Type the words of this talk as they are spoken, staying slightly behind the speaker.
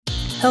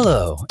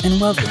Hello,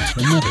 and welcome to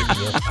another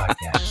video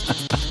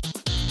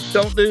podcast.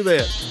 Don't do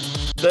that.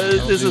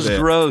 This is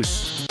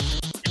gross.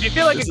 If you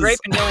feel like a grape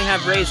and you only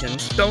have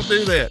raisins, Don't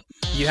do that.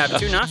 you have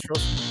two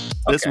nostrils.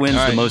 This Okay. wins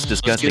All the right. most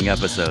disgusting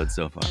episode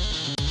so far.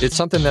 It's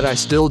something that I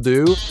still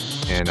do,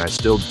 and I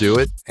still do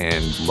it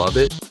and love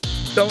it.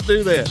 Don't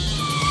do that.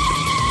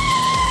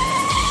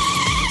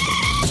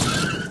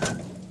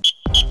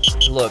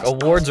 Look,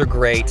 awards are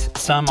great.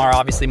 Some are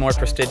obviously more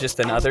prestigious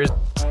than others.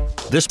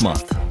 This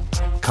month,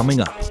 coming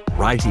up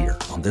right here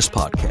on this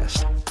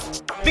podcast.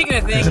 Speaking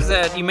of things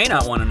that you may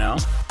not want to know,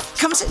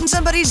 Come sit in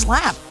somebody's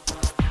lap.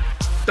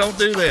 Don't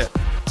do that.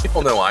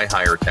 People know I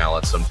hire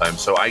talent sometimes,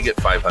 so I get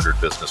 500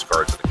 business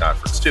cards at the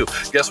conference too.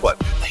 Guess what?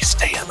 They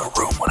stay in the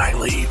room when I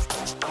leave.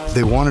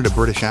 They wanted a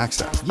British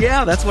accent,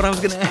 Yeah, that's what I was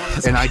going to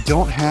ask. and I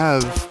don't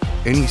have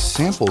any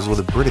samples with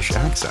a British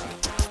accent.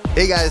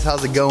 Hey guys,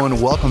 how's it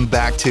going? Welcome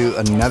back to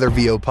another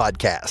VO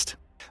podcast.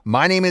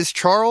 My name is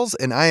Charles,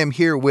 and I am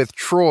here with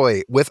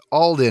Troy, with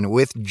Alden,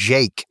 with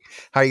Jake.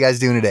 How are you guys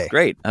doing today?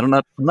 Great. I'm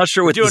not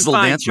sure what We're this doing little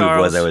fine, dance move was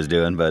Charles. I was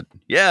doing, but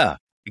yeah,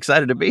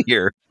 excited to be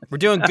here. we're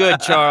doing good,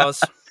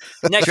 Charles.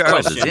 Next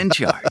Charles question. is in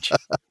charge.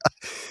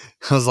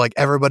 I was like,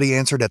 everybody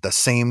answered at the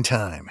same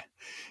time,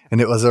 and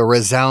it was a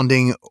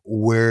resounding,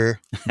 we're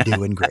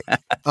doing great.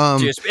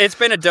 Dude, it's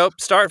been a dope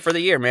start for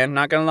the year, man.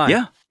 Not gonna lie.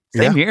 Yeah,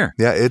 same here.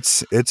 Yeah,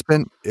 it's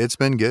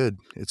been good.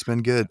 It's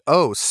been good.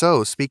 Oh,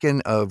 so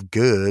speaking of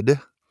good,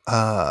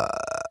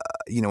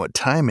 you know what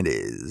time it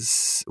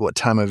is? What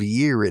time of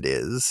year it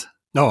is?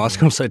 No, I was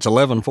going to say it's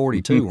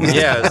 11:42.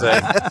 Yeah, it's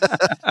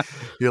like,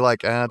 You're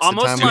like, it's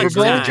Almost the time we're going to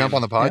lunchtime. jump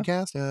on the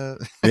podcast.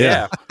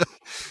 yeah.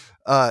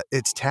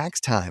 It's tax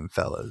time,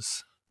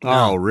 fellas.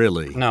 Oh,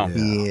 really? No.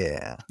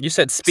 Yeah. You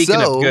said speaking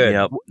So- of good.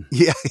 Yep.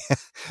 Yeah.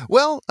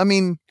 Well, I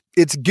mean,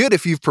 it's good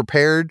if you've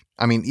prepared.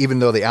 I mean, even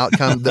though the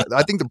outcome,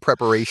 I think the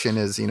preparation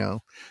is,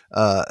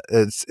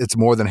 it's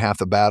more than half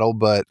the battle.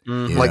 But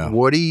Mhm. like,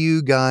 what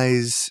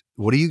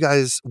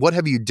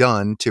have you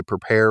done to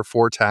prepare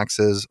for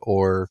taxes,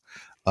 or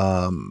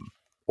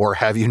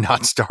have you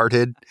not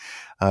started?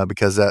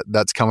 Because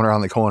that's coming around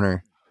the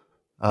corner.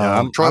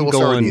 Yeah, Troy, we'll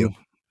start with you.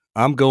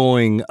 I'm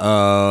going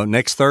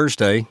next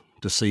Thursday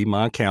to see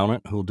my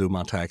accountant who'll do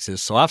my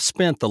taxes. So I've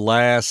spent the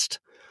last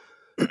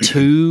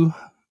 2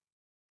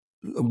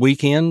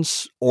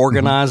 weekends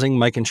organizing,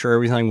 making sure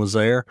everything was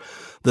there.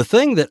 The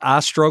thing that I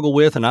struggle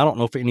with, and I don't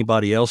know if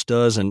anybody else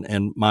does,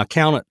 and my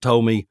accountant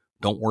told me,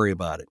 don't worry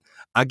about it.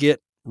 I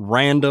get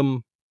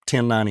random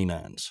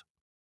 1099s.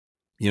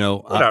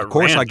 Of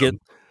course I get,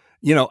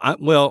 No, I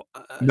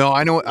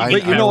know.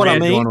 But you know what I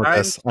mean?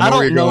 I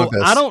don't know.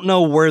 I don't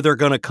know where they're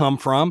going to come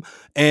from,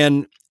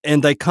 and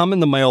they come in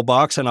the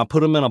mailbox, and I put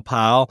them in a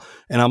pile,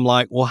 and I'm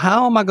like, well,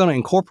 how am I going to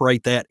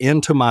incorporate that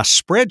into my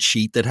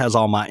spreadsheet that has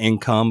all my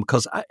income?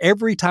 Because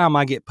every time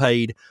I get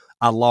paid,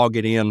 I log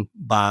it in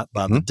by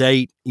the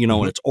date,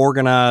 and it's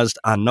organized.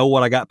 I know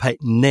what I got paid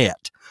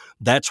net.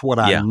 That's what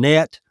I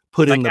net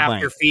put in Like the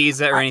after bank.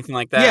 fees or anything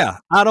like that. Yeah,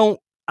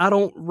 I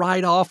don't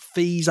write off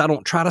fees. I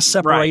don't try to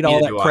separate Right, all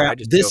neither that do I. I crap.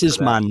 just This go is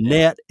for my that. Yeah.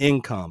 net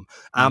income.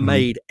 I Mhm.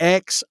 made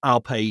X.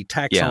 I'll pay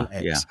tax Yeah, on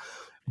X. yeah.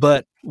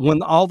 But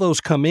when all those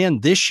come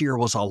in, this year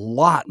was a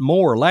lot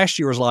more. Last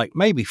year was like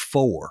maybe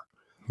 4,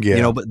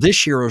 Yeah. but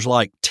this year was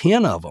like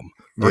 10 of them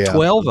or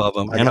 12 of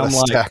them. I And got I'm a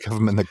like, stack of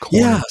them in the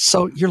corner. yeah.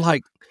 So you're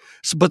like,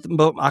 but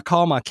I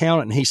called my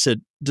accountant and he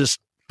said, just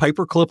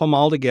paper clip them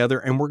all together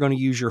and we're going to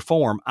use your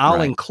form. I'll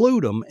Right.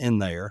 include them in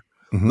there.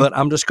 Mhm. But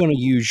I'm just going to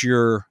use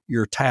your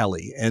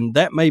tally. And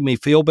that made me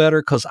feel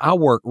better because I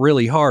work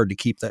really hard to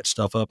keep that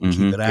stuff up and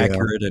keep Mhm. it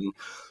accurate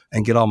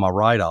and get all my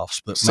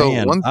write-offs. But So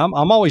man, one-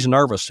 I'm always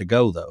nervous to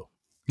go though.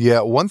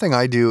 Yeah, one thing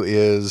I do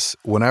is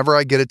whenever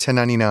I get a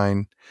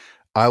 1099,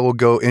 I will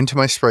go into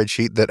my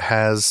spreadsheet that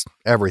has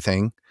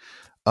everything,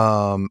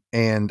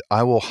 and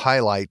I will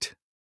highlight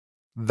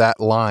that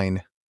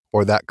line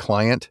or that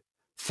client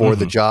for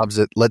the jobs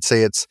that let's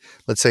say it's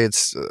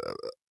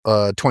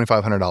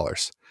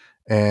 $2,500,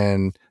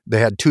 and they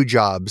had 2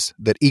 jobs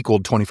that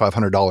equaled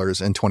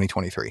 $2,500 in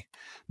 2023.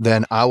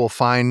 Then I will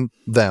find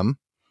them,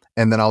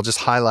 and then I'll just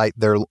highlight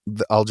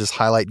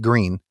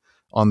green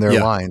on their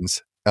Yeah.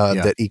 lines. Yeah.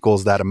 That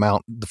equals that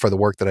amount for the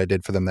work that I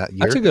did for them that year.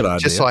 That's a good idea.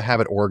 Just so I have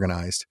it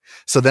organized.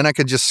 So then I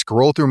could just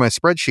scroll through my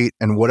spreadsheet,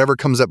 and whatever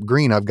comes up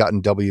green, I've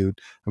gotten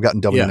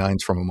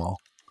W9s from them all,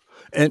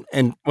 and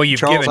Well, you've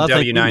Charles, given I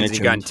think you W-9s and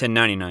you've gotten mentioned-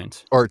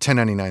 1099s. or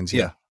 1099s.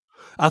 Yeah.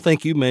 I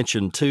think you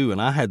mentioned too,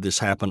 and I had this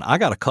happen. I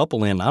got a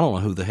couple in. I don't know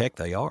who the heck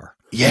they are.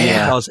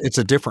 Yeah. Because it's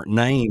a different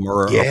name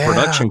or a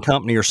production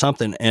company or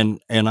something. And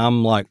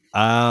I'm like,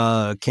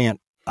 I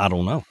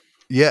don't know.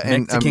 Yeah.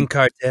 And Mexican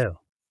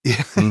cartel. yeah.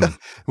 Mm.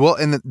 Well,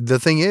 and the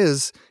thing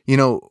is,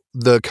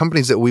 the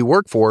companies that we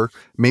work for,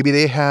 maybe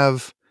they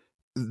have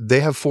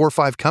 4 or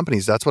 5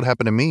 companies. That's what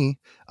happened to me.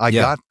 I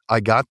got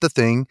the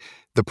thing.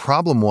 The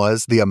problem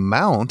was the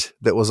amount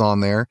that was on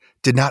there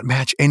did not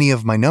match any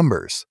of my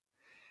numbers.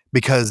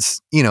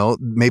 Because,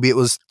 maybe it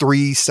was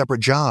 3 separate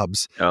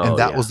jobs and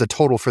that was the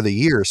total for the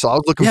year. So I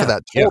was looking for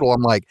that total.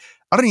 I'm like,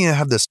 I don't even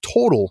have this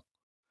total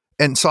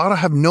And so I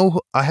have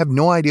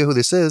no idea who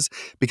this is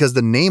because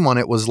the name on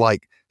it was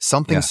like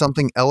something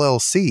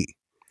LLC.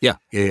 Yeah.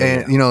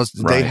 And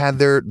they had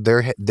their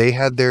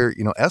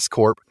S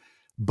corp,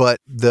 but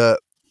the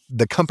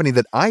company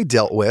that I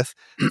dealt with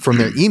from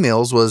their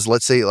emails was,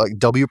 let's say, like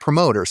W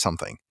Promote or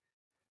something.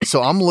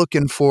 So I'm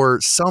looking for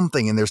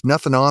something and there's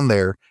nothing on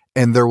there,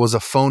 and there was a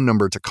phone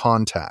number to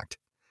contact.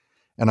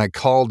 And I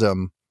called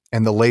them,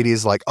 and the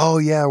lady's like, "Oh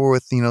yeah, we're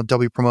with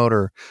W Promote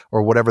or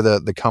whatever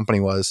the company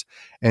was."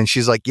 And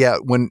she's like, "Yeah,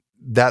 when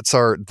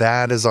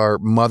that is our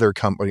mother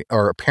company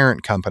or a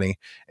parent company,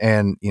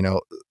 and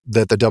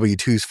that the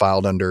W-2's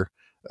filed under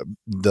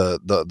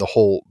the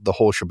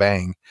whole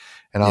shebang."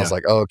 And I was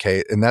like, "Oh,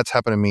 okay." And that's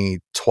happened to me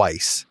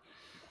twice.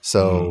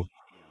 So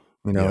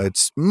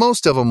it's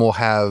most of them will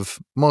have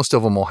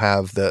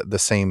the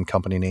same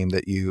company name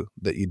that you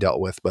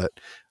dealt with, but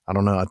I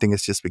don't know. I think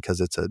it's just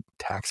because it's a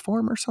tax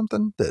form or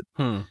something that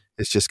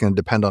it's just going to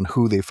depend on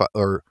who they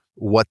or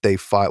what they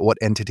file, what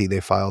entity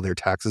they file their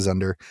taxes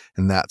under,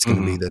 and that's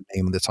going to be the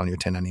name that's on your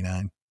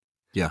 1099.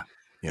 Yeah,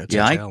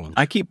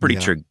 I keep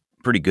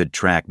pretty good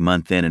track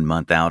month in and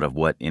month out of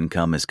what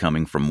income is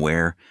coming from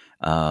where.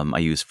 I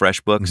use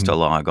FreshBooks to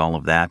log all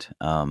of that.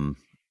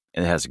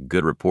 It has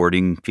good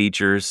reporting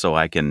features, so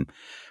I can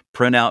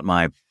print out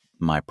my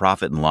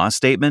profit and loss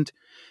statement.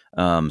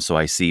 So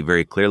I see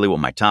very clearly what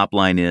my top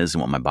line is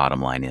and what my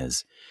bottom line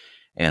is.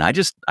 And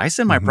I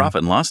send my profit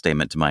and loss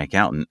statement to my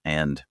accountant,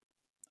 and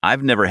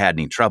I've never had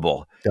any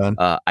trouble. Done.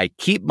 I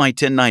keep my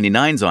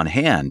 1099s on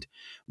hand,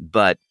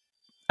 but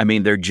I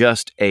mean, they're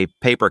just a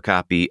paper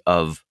copy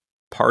of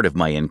part of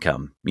my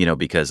income,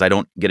 because I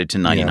don't get a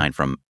 1099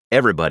 from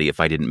everybody if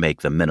I didn't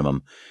make the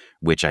minimum,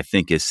 which I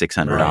think is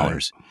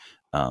 $600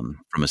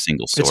 from a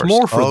single source. It's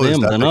more for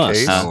them than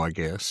us. I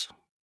guess.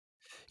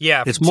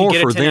 Yeah, it's more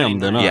for them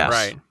than us. Yes.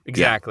 Right,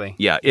 exactly.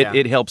 Yeah.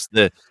 It helps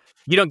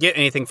you don't get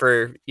anything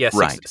for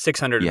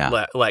 600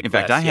 like in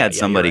fact, I had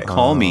somebody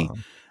call me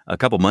a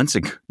couple months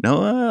ago,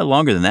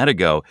 longer than that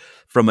ago,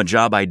 from a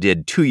job I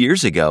did 2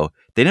 years ago.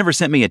 They never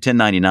sent me a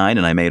 1099,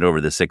 and I made over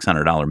the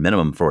 $600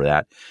 minimum for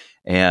that.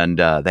 And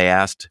they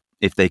asked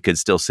if they could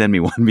still send me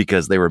one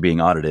because they were being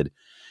audited.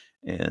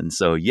 And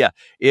so,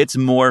 it's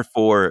more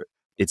for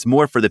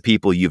the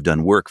people you've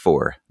done work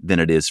for than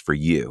it is for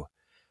you.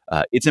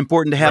 It's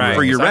important to have it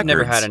for your records. I've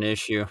never had an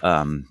issue.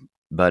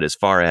 But as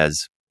far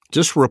as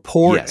just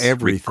report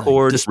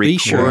everything, just be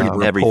sure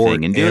to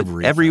everything, and do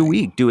it every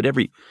week. Do it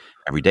every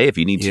day if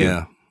you need to.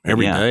 Yeah,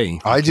 every day.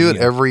 I do it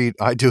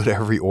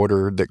every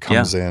order that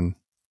comes in.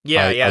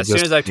 Yeah, as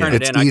soon as I turn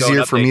it in, it's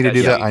easier for me to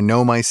do that. I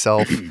know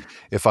myself.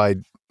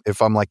 If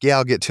I'm like,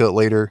 I'll get to it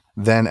later,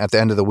 then at the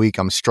end of the week,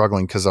 I'm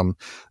struggling because I'm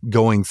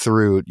going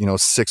through,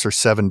 6 or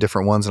 7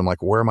 different ones. And I'm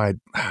like, where am I?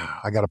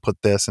 I got to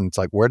put this. And it's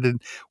like, where did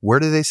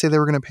they say they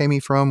were going to pay me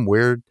from?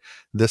 Where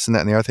this and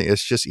that and the other thing.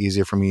 It's just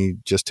easier for me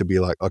just to be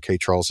like, okay,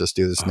 Charles, just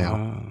do this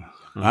now.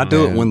 I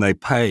do it when they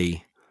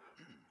pay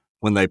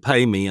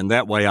me. And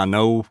that way I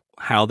know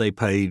how they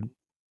paid,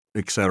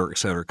 et cetera, et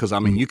cetera. Because, I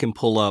mean, you can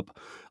pull up,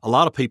 a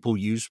lot of people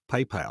use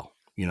PayPal,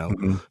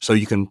 so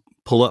you can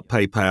pull up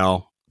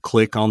PayPal,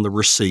 click on the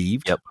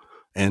received,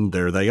 and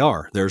there they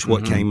are. There's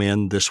what came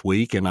in this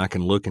week, and I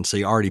can look and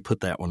see, I already put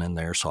that one in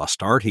there. So I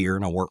start here,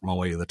 and I work my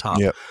way to the top.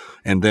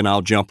 And then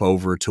I'll jump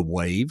over to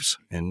Waves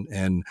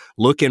and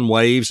look in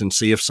Waves and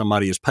see if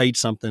somebody has paid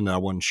something that I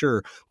wasn't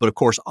sure. But, of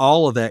course,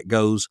 all of that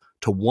goes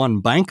to one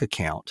bank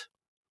account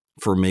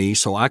for me,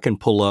 so I can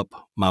pull up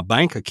my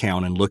bank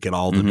account and look at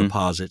all the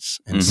deposits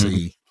and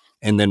see,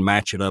 and then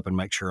match it up and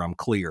make sure I'm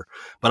clear.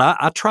 But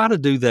I try to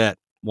do that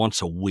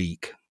once a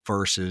week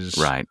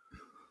versus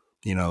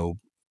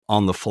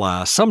on the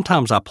fly.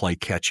 Sometimes I play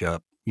catch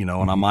up, and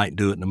I might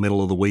do it in the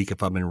middle of the week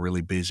if I've been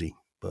really busy.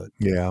 But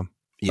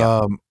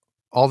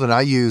Alden,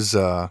 I use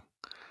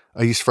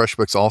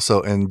FreshBooks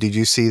also. And did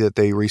you see that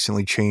they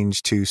recently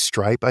changed to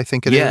Stripe? I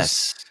think it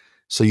is.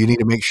 So you need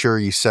to make sure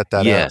you set that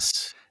up.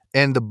 Yes.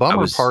 And the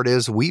bummer part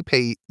is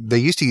WePay. They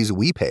used to use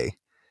WePay,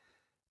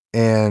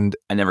 and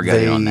I never got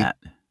in on that.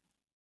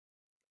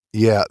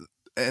 Yeah,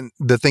 and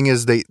the thing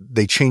is,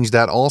 they changed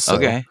that also.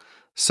 Okay.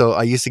 So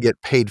I used to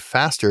get paid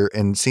faster,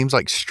 and it seems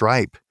like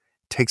Stripe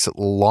takes a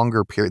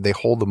longer period. They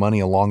hold the money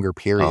a longer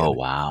period. Oh,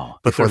 wow.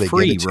 But they're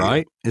free,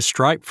 right? Is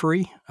Stripe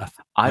free?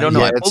 I don't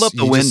know. I pulled up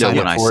the window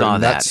when I saw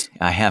that.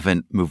 I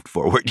haven't moved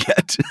forward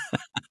yet.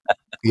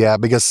 Yeah,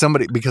 because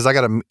I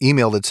got an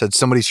email that said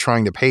somebody's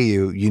trying to pay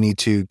you. You need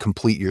to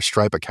complete your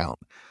Stripe account.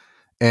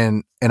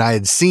 And I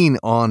had seen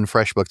on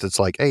FreshBooks, it's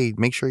like, hey,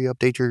 make sure you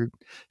update your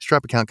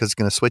Stripe account because it's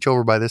going to switch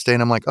over by this day.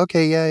 And I'm like,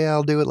 okay, yeah,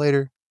 I'll do it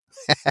later.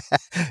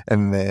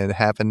 And then it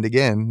happened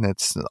again.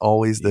 That's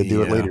always the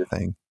do it later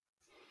thing.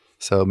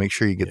 So make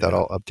sure you get that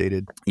all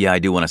updated. Yeah, I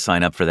do want to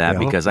sign up for that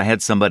because I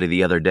had somebody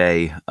the other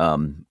day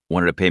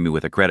wanted to pay me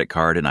with a credit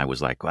card, and I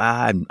was like,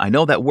 I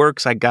know that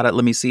works. I got it.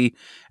 Let me see.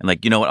 And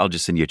like, you know what? I'll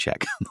just send you a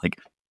check. Like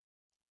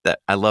that.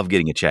 I love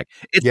getting a check.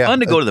 It's fun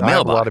to go to the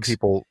mailbox. A lot of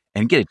people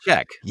and get a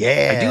check.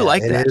 Yeah, I do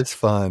like that. It is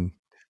fun.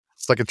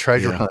 It's like a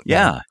treasure hunt.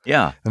 Yeah.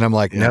 And I'm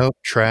like, no,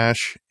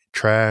 trash.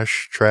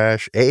 trash,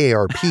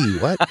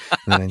 AARP. What?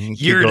 And then you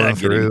keep You're going not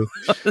through.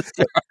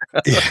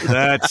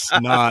 That's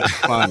not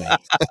funny.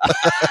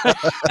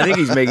 I think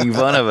he's making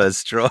fun of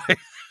us, Troy.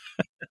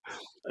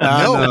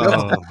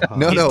 No. He's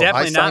definitely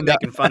I not signed up.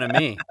 making fun of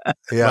me.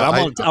 Yeah,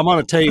 But I'm going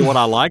to tell you what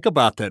I like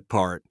about that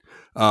part.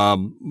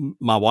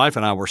 My wife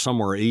and I were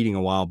somewhere eating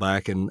a while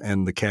back,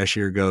 and the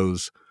cashier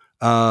goes,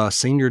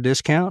 senior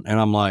discount? And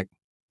I'm like,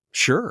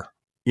 sure.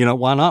 You know,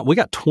 why not? We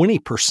got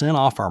 20%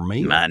 off our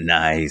meal. Not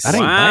nice. That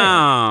ain't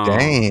Wow.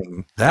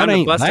 Dang. That Time to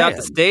ain't bust bad. out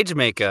the stage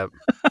makeup.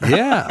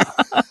 Yeah.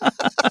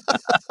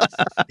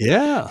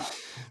 Yeah.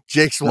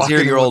 Jake's Let's walking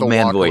hear your in with old a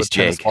man walker voice, with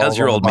tennis Jake. balls How's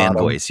your on old the man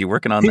bottom. voice? You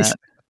working on that?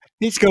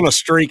 He's going to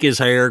streak his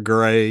hair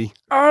gray.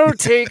 I'll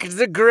take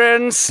the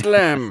Grand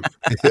Slam.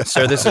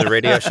 Sir, this is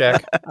Radio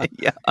Shack.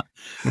 Yeah,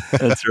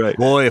 that's right.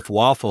 Boy, if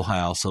Waffle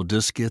House will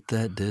just get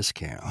that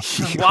discount.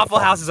 Waffle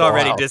House is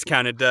already Wow.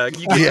 discounted, Doug.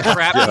 You get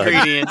crap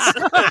ingredients.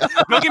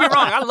 Don't get me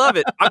wrong, I love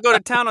it. I'll go to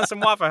town on some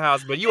Waffle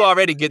House, but you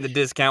already getting the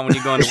discount when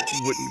you're going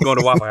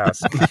to Waffle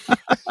House.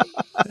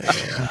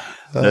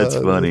 That's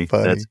funny.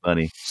 That's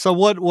funny. So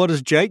what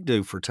does Jake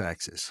do for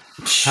taxes?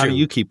 How do Shoot.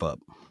 you keep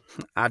up?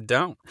 I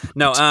don't.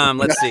 No,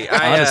 let's see.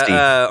 Honesty.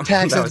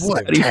 Taxes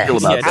what? How do you feel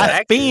about Yeah,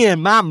 that? I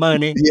spend my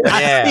money. Yeah.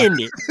 I spend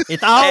it.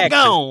 It's all Taxes.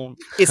 gone.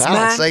 It's I don't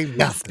mine. save I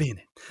nothing. spend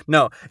it.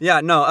 No,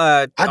 yeah, no.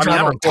 I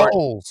drive on report.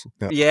 tolls.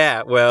 Yeah.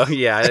 Yeah, well,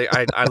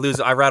 yeah, I lose.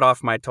 I write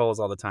off my tolls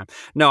all the time.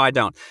 No, I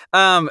don't.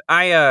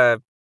 I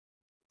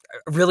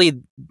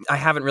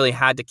haven't really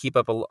had to keep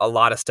up a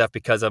lot of stuff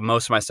because of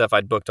most of my stuff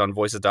I'd booked on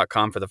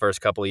voices.com for the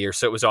first couple of years.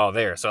 So it was all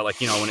there. So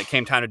like, when it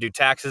came time to do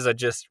taxes, I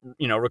just,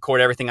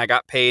 record everything I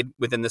got paid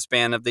within the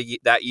span of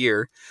that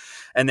year.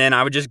 And then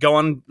I would just go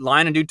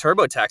online and do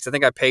TurboTax. I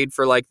think I paid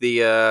for like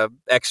the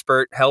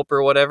expert help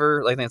or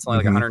whatever. I think it's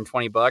only like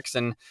 $120.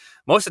 And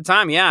most of the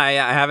time, I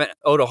haven't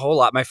owed a whole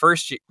lot. My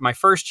first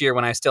year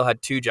when I still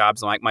had two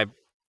jobs, like my,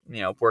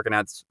 working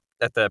at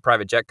the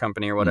private jet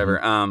company or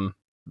whatever,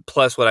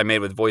 plus what I made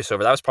with voiceover.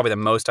 That was probably the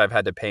most I've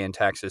had to pay in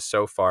taxes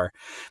so far.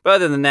 But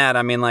other than that,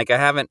 I mean, like I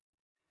haven't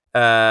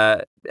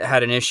had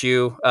an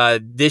issue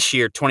this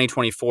year,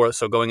 2024.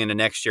 So going into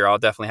next year, I'll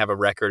definitely have a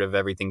record of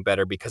everything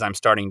better because I'm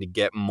starting to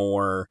get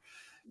more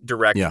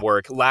direct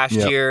work. Last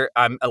year,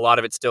 a lot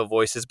of it's still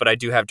voices, but I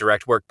do have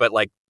direct work. But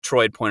like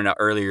Troy had pointed out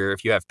earlier,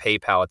 if you have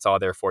PayPal, it's all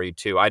there for you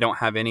too. I don't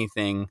have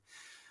anything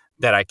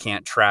that I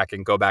can't track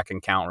and go back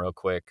and count real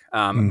quick.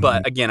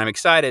 But again, I'm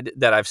excited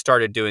that I've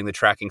started doing the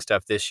tracking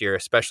stuff this year,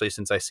 especially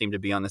since I seem to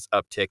be on this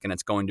uptick and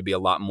it's going to be a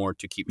lot more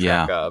to keep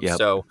track of. Yep.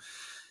 So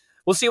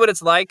we'll see what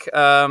it's like.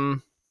 I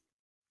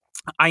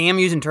am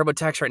using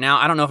TurboTax right now.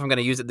 I don't know if I'm going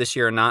to use it this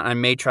year or not. I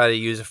may try to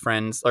use a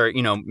friend's or,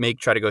 may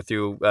try to go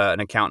through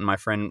an accountant my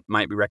friend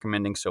might be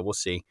recommending. So we'll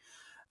see.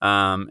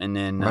 And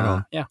then,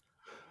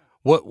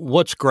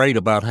 What's great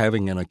about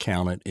having an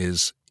accountant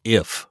is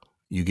if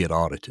you get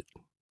audited.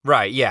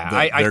 Right. Yeah.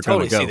 I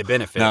totally see the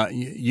benefit. Now,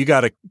 you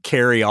got to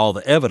carry all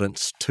the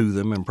evidence to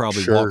them and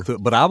probably walk through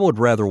it. But I would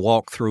rather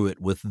walk through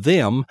it with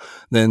them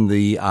than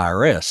the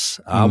IRS.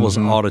 I was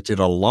audited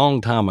a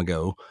long time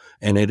ago,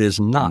 and it is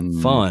not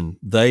fun.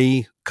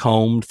 They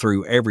combed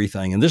through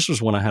everything. And this was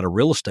when I had a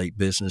real estate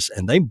business,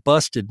 and they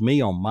busted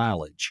me on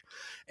mileage.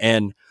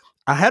 And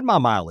I had my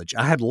mileage.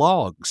 I had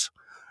logs.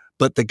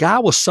 But the guy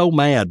was so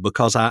mad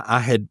because I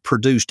had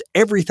produced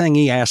everything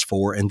he asked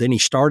for, and then he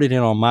started in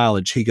on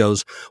mileage. He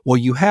goes, well,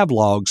 you have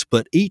logs,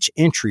 but each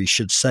entry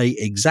should say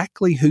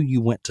exactly who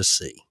you went to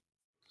see.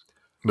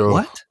 No.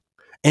 What?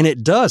 And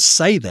it does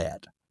say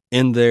that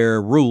in their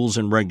rules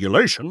and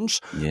regulations,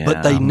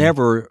 but they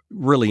never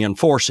really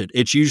enforce it.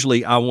 It's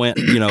usually I went,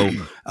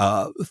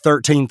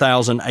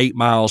 13,008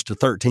 miles to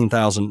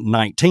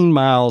 13,019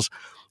 miles,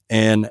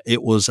 and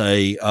it was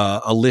a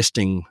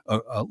listing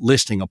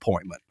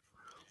appointment.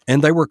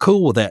 And they were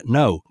cool with that.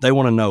 No, they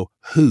want to know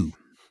who.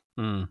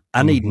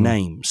 I need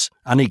names.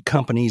 I need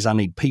companies. I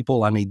need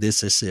people. I need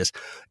this.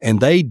 And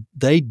they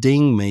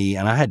dinged me,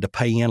 and I had to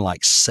pay in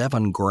like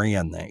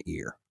 $7,000 that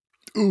year.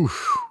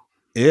 Oof.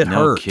 It No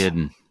hurt.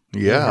 kidding.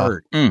 Yeah.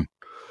 It hurt.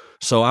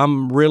 So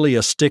I'm really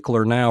a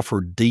stickler now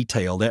for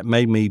detail. That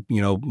made me,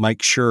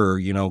 make sure,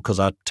 because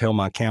I tell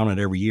my accountant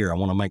every year, I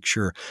want to make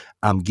sure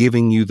I'm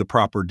giving you the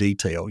proper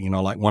detail.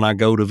 Like when I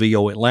go to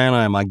VO Atlanta,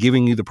 am I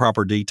giving you the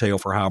proper detail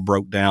for how I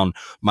broke down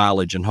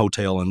mileage and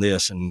hotel and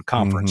this and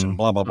conference and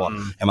blah, blah, blah.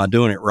 Am I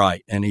doing it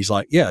right? And he's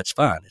like, yeah, it's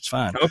fine. It's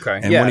fine.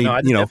 Okay. And Yeah, when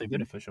that's definitely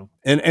beneficial.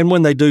 And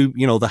when they do,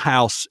 the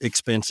house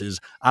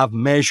expenses, I've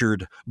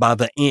measured by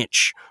the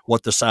inch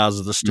what the size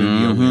of the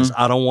studio is.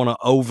 I don't want to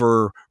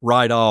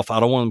overwrite off. I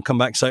don't want them to come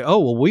back and say, oh,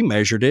 well, we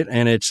measured it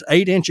and it's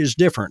 8 inches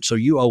different. So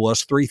you owe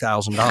us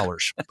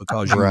 $3,000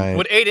 because you. Right.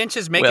 Would 8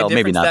 inches make a Well,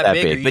 difference maybe not that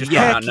big, or you but just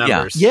yeah, round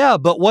numbers? Yeah,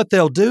 but what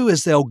they'll do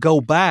is they'll go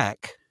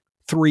back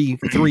three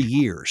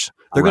years.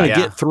 They're going to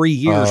get 3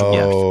 years worth.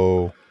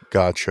 Oh,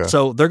 gotcha.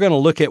 So they're going to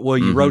look at, well,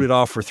 you wrote it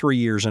off for 3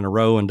 years in a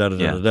row and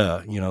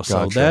da-da-da-da-da.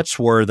 So Gotcha. that's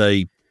where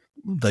they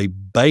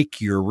bake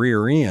your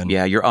rear end.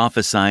 Yeah, your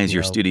office size,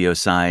 your studio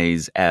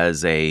size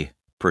as a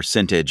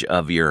percentage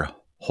of your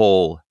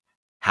whole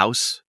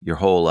house, your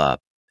whole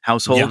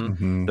household,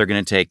 Mhm. they're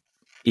going to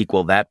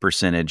equal that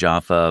percentage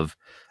off of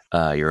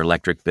your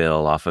electric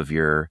bill, off of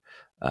your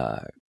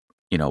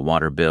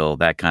water bill,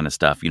 that kind of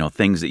stuff.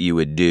 Things that you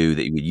would do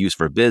that you would use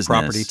for business,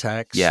 Property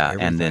tax, and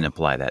then everything.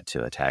 apply that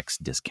to a tax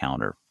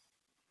discounter.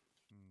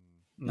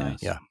 Nice.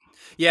 Yeah.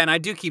 Yeah, and I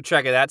do keep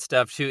track of that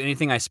stuff too.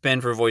 Anything I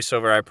spend for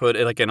voiceover, I put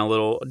it like in a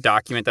little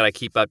document that I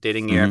keep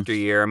updating year after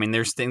year. I mean,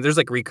 there's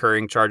like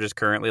recurring charges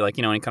currently, like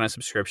any kind of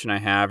subscription I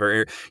have,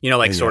 or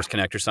like Source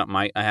Connect or something.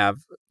 I have,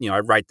 I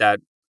write that,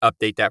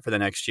 update that for the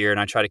next year, and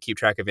I try to keep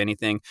track of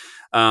anything.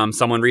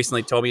 Someone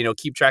recently told me,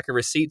 keep track of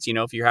receipts.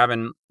 If you're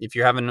having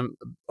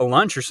a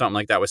lunch or something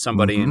like that with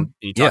somebody, and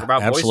you talk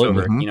about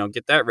absolutely. voiceover,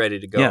 get that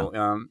ready to go.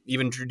 Yeah.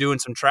 Even doing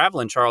some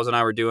traveling, Charles and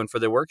I were doing for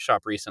the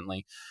workshop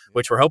recently,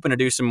 which we're hoping to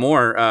do some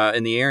more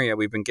in the area.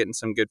 We've been getting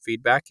some good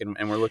feedback, and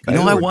we're looking.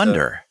 I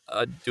wonder.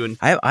 Doing.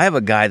 I have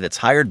a guy that's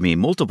hired me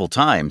multiple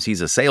times.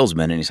 He's a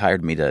salesman, and he's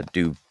hired me to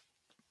do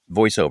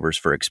voiceovers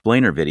for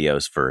explainer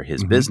videos for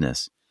his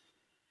business.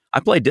 I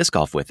play disc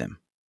golf with him.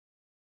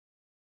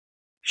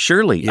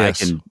 Surely I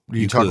can.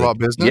 You talk about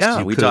business?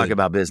 Yeah, we talk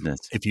about business.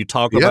 If you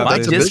talk about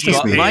that's a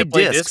business meeting. My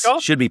play discs disc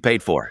golf? should be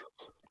paid for.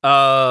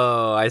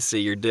 Oh, I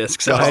see your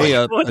discs.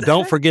 Hey,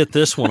 don't forget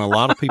this one. A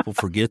lot of people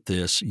forget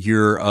this.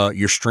 Your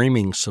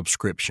streaming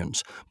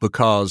subscriptions,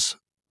 because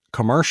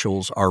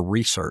commercials are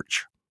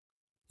research.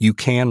 You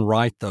can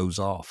write those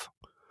off.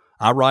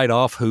 I write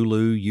off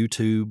Hulu,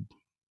 YouTube,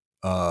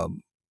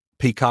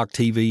 Peacock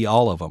TV,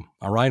 all of them.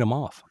 I write them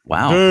off.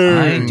 Wow,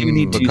 I do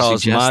need to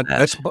because suggest that.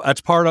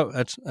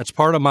 that's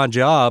part of my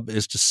job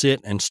is to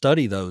sit and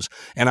study those.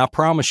 And I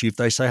promise you, if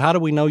they say, "How do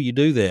we know you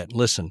do that?"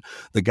 Listen,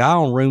 the guy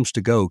on Rooms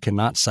to Go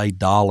cannot say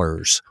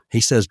dollars. He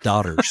says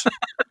daughters.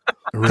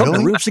 Come to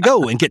Really? Rooms to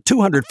Go and get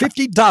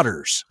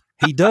 $250.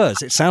 He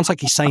does. It sounds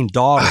like he's saying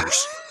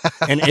daughters.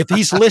 And if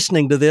he's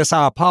listening to this,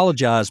 I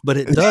apologize, but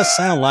it does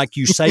sound like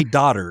you say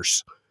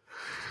daughters.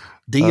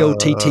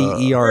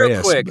 DOTTERS.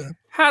 Real quick,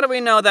 how do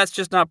we know that's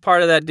just not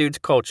part of that dude's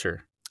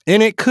culture?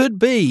 And it could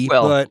be,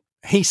 but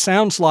he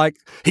sounds like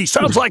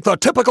the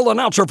typical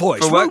announcer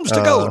voice. Rooms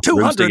to Go,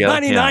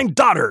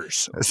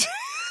 $299.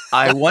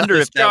 I wonder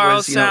if that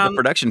was Charles the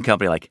production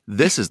company. Like,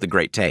 this is the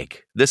great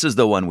take. This is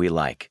the one we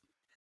like.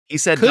 He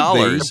said Could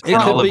dollars. be.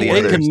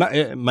 It could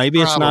be. Maybe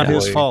it's not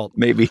his fault.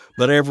 Maybe.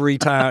 But every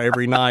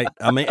night.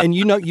 I mean, and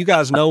you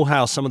guys know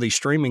how some of these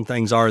streaming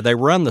things are. They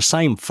run the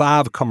same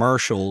 5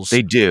 commercials.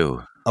 They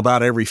do.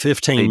 About every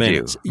 15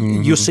 minutes.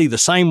 You'll see the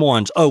same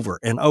ones over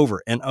and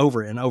over and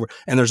over and over.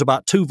 And there's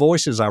about 2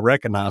 voices I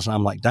recognize, and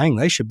I'm like, dang,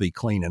 they should be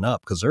cleaning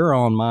up because they're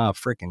on my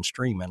freaking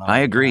streaming. I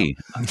agree.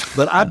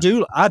 But I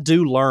do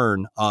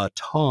learn a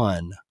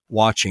ton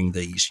watching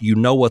these. You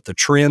know what the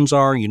trends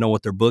are, you know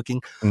what they're booking.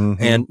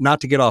 And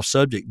not to get off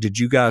subject, did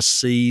you guys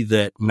see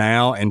that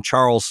now, and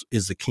Charles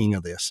is the king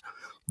of this,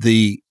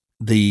 the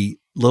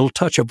Little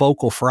Touch of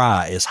Vocal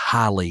Fry is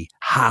highly,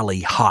 highly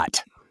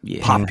hot.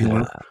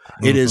 Popular.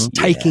 It is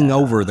taking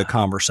over the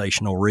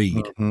conversational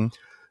read.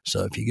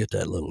 So if you get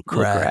that little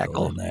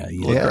crackle in there,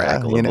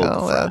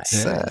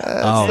 that's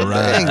all the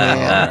right. thing,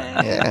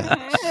 man. Yeah.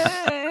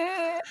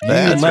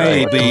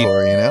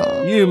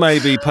 You may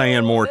be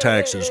paying more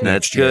taxes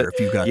next year if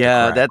you got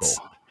the crackle.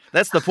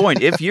 That's the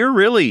point. If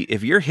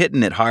you're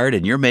hitting it hard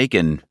and you're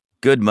making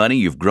good money,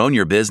 you've grown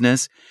your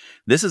business,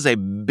 this is a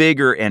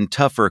bigger and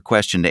tougher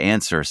question to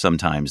answer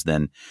sometimes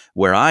than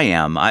where I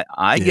am.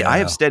 I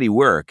have steady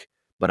work,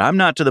 but I'm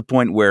not to the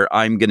point where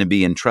I'm going to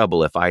be in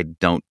trouble if I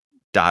don't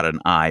dot an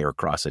I or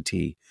cross a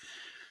T.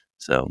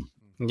 So,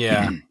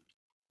 yeah.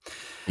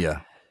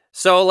 Yeah.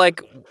 So,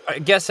 like, I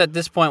guess at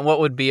this point, what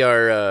would be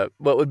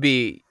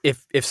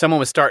if someone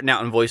was starting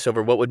out in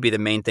voiceover, what would be the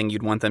main thing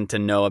you'd want them to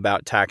know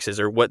about taxes,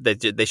 or what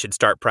they should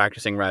start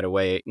practicing right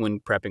away when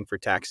prepping for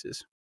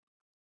taxes?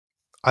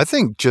 I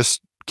think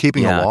just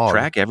keeping a log.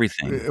 Track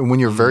everything. When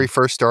you're very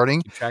first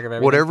starting, Keep track of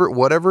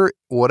everything.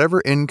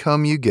 whatever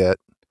income you get,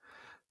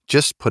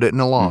 just put it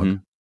in a log.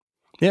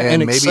 Yeah,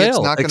 and maybe Excel.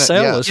 It's not gonna,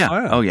 Excel is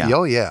fine. Oh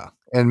yeah.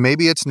 And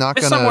maybe it's not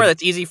going to... somewhere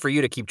that's easy for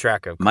you to keep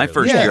track of. My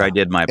first year, I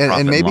did my profit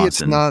and maybe and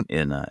it's loss not,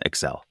 in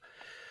Excel.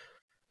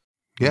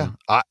 Yeah.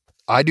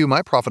 I do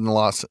my profit and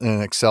loss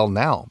in Excel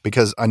now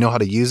because I know how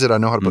to use it. I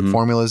know how to put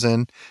formulas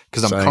in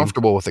because I'm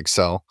comfortable with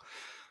Excel.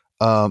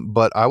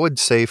 But I would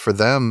say for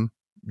them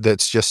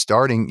that's just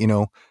starting,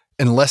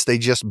 unless they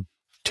just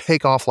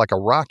take off like a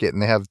rocket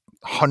and they have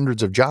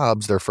hundreds of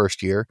jobs their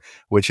first year,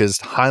 which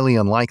is highly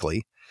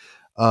unlikely,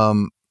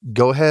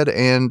 go ahead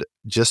and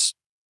just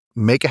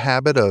make a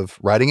habit of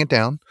writing it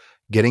down,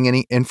 getting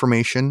any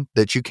information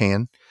that you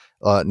can,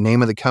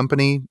 name of the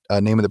company,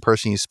 name of the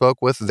person you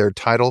spoke with, their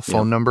title,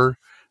 phone number,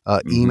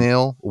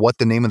 email, what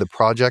the name of the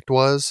project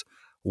was,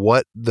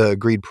 what the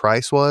agreed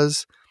price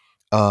was,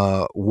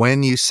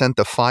 when you sent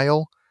the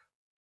file,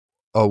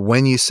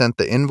 when you sent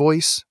the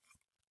invoice,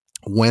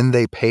 when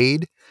they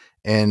paid,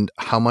 and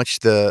how much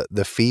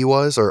the fee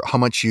was or how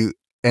much you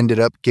ended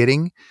up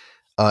getting.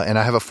 And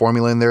I have a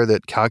formula in there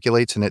that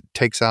calculates and it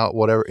takes out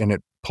whatever, and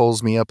it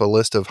pulls me up a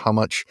list of how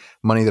much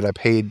money that I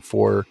paid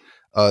for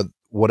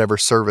whatever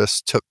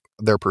service took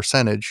their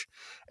percentage.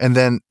 And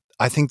then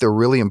I think the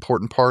really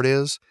important part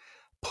is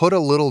put a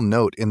little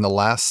note in the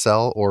last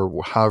cell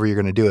or however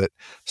you're going to do it.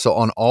 So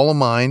on all of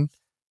mine,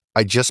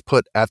 I just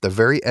put at the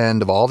very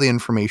end of all the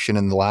information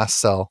in the last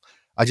cell,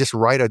 I just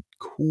write a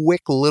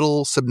quick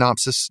little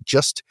synopsis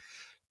just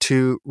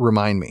to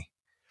remind me.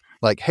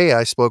 Like, hey,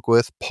 I spoke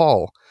with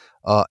Paul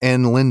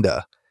and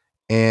Linda,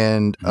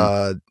 and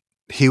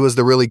he was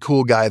the really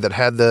cool guy that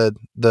had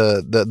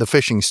the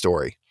fishing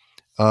story.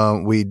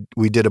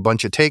 We did a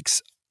bunch of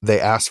takes. They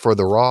asked for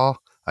the raw.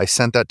 I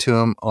sent that to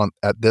him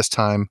at this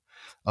time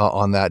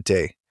on that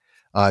day.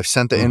 I've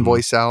sent the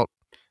invoice out,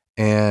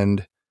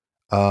 and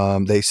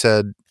they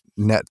said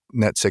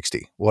net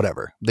 60,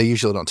 whatever. They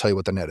usually don't tell you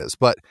what the net is,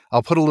 but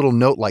I'll put a little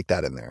note like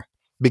that in there.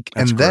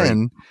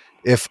 Then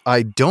if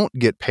I don't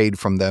get paid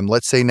from them,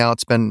 let's say now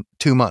it's been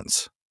 2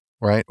 months,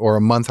 right? Or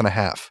a month and a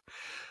half.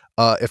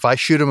 If I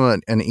shoot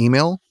them an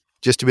email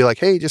just to be like,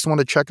 hey, just want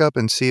to check up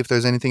and see if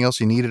there's anything else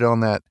you needed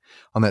on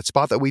that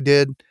spot that we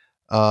did.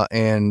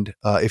 And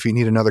if you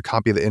need another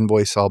copy of the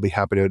invoice,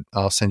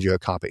 I'll send you a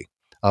copy.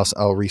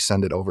 I'll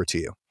resend it over to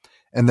you.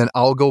 And then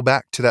I'll go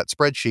back to that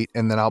spreadsheet,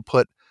 and then I'll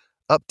put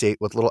update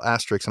with little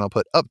asterisks, and I'll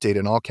put update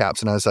in all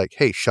caps. And I was like,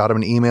 hey, shot them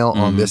an email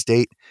on this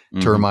date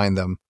to remind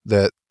them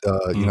that,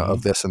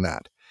 of this and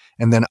that.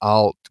 And then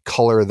I'll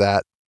color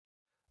that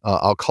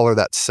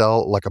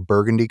cell like a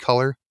burgundy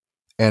color.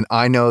 And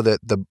I know that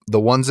the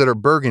ones that are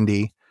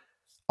burgundy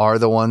are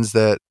the ones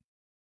that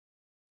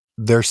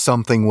there's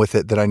something with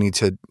it that I need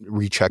to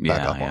recheck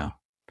back up on.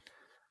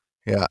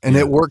 Yeah. And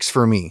it works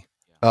for me.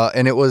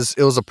 And it was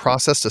a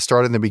process to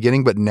start in the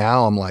beginning, but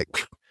now I'm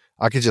like,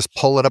 I could just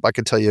pull it up. I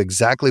could tell you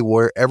exactly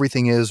where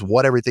everything is,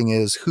 what everything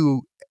is,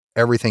 who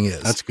everything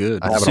is. That's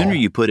good. The sooner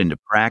you put into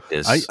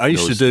practice I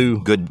used to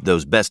do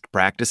those best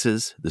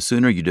practices, the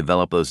sooner you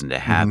develop those into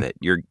habit,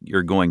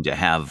 you're going to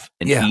have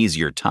an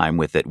easier time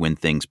with it when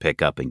things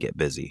pick up and get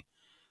busy.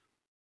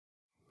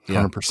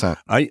 100%.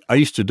 I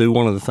used to do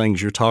one of the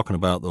things you're talking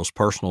about, those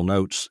personal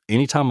notes.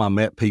 Anytime I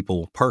met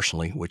people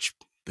personally, which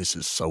this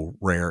is so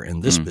rare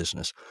in this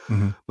business,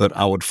 but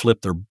I would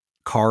flip their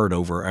card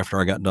over after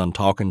I got done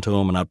talking to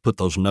them, and I'd put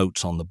those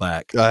notes on the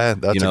back.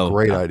 That's a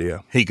great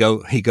idea. He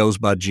goes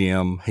by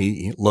Jim.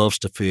 He loves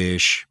to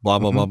fish, blah,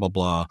 blah, blah, blah,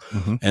 blah.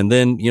 And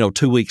then,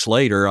 2 weeks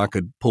later, I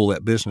could pull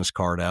that business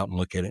card out and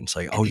look at it and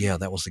say, oh, yeah,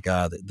 that was the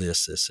guy that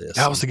this.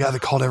 That was the guy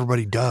that called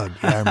everybody Doug.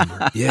 Yeah, I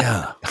remember.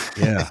 Yeah.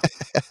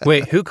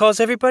 Wait, who calls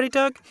everybody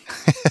Doug?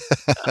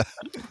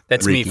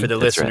 That's Ricky, me for the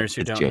listeners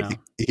who don't know.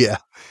 Yeah.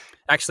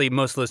 Actually,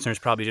 most listeners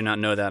probably do not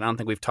know that. I don't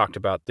think we've talked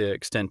about the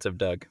extent of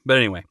Doug. But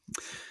anyway,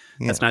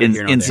 that's not here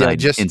nor there.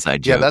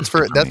 Inside joke. Yeah, that's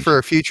for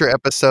a future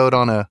episode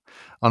on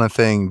a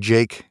thing.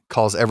 Jake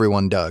calls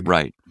everyone Doug.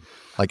 Right.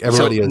 Like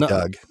everybody is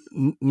Doug.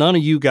 None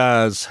of you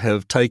guys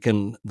have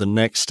taken the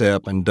next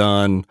step and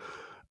done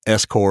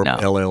S Corp,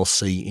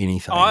 LLC,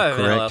 anything,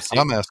 correct?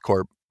 I'm S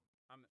Corp.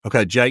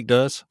 Okay, Jake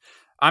does?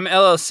 I'm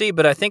LLC,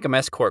 but I think I'm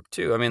S Corp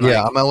too. I mean,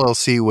 I'm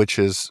LLC, which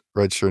is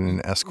registered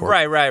in S Corp.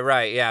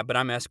 Right. Yeah, but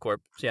I'm S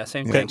Corp. Yeah,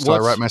 same thing. So I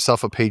write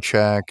myself a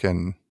paycheck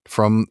and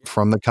from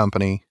the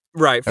company.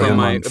 Right, from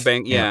my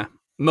bank. Yeah.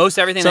 Most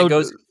everything that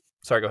goes.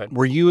 Sorry, go ahead.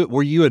 Were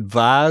you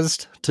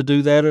advised to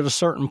do that at a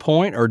certain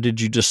point, or did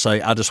you just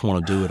say, I just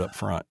want to do it up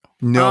front?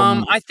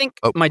 No. I think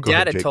my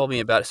dad had told me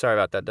about it. Sorry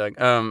about that, Doug.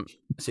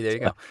 See, there you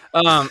go.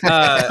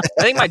 I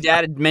think my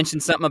dad had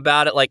mentioned something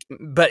about it,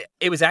 but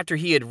it was after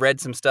he had read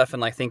some stuff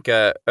in, I think,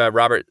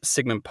 Robert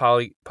Sigmund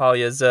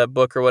Polya's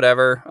book or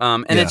whatever.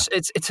 It's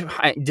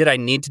did I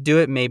need to do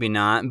it? Maybe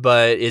not.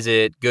 But is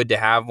it good to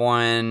have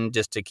one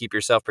just to keep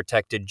yourself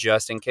protected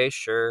just in case?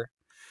 Sure.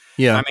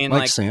 Yeah, I mean,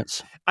 makes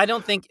sense. I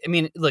don't think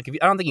you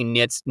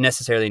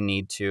necessarily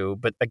need to,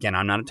 but again,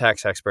 I'm not a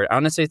tax expert. I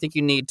don't necessarily think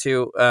you need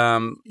to.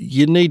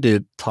 You need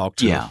to talk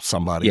to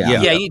somebody.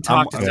 Yeah, you need to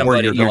talk to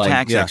somebody. Your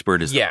tax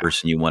expert is the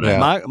person you want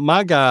to.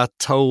 My guy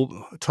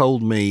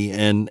told me,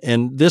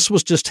 and this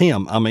was just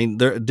him. I mean,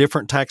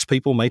 different tax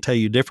people may tell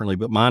you differently,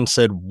 but mine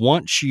said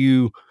once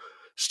you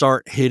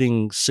start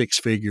hitting six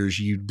figures,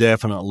 you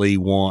definitely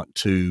want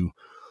to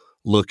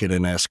look at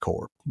an S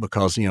Corp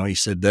because, he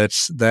said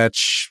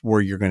that's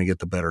where you're going to get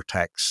the better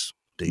tax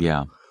deal.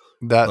 Yeah.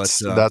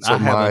 That's what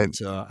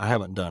I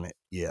haven't done it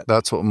yet.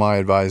 That's what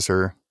my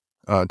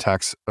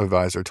tax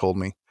advisor told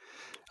me.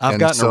 I've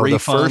gotten a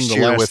refund the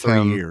last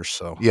 3 years.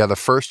 So yeah, the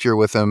first year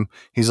with him,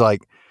 he's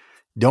like,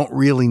 don't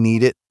really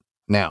need it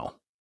now.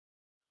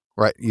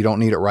 Right. You don't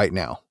need it right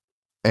now.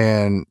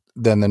 And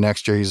then the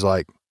next year he's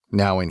like,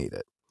 now we need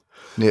it.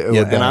 It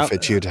would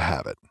benefit you to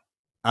have it.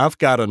 I've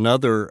got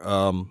another,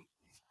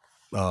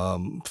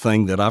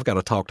 thing that I've got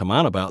to talk to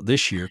mine about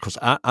this year because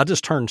I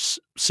just turned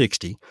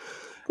 60.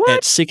 What?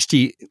 At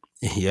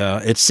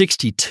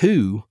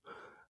 62,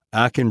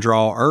 I can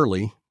draw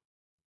early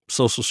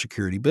Social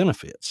Security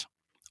benefits,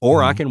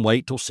 or I can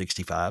wait till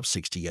 65,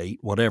 68,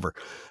 whatever.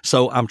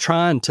 So I'm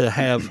trying to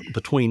have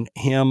between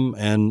him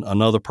and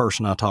another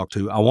person I talk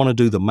to, I want to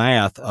do the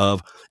math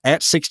of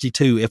at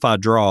 62, if I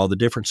draw, the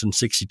difference in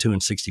 62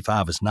 and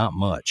 65 is not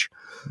much,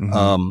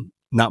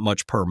 not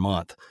much per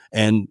month.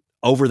 And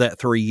over that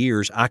 3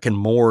 years, I can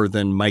more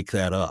than make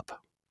that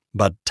up.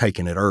 by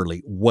taking it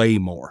early, way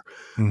more.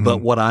 Mhm.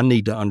 But what I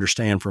need to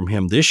understand from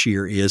him this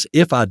year is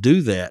if I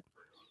do that,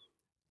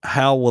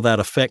 how will that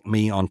affect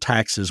me on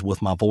taxes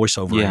with my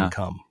voiceover Yeah.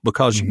 income?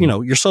 Because,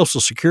 Mhm. your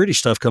Social Security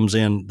stuff comes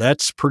in,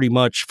 that's pretty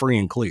much free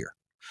and clear.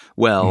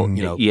 Well,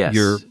 Mhm. yes.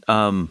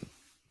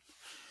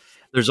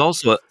 There's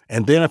also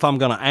And then if I'm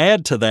going to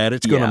add to that,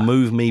 it's going Yeah. to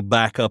move me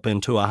back up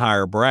into a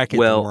higher bracket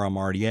Well- than where I'm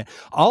already at.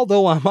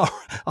 Although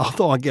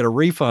I get a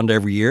refund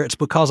every year, it's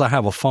because I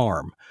have a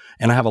farm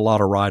and I have a lot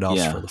of write-offs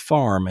Yeah. for the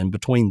farm. And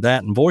between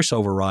that and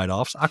voiceover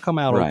write-offs, I come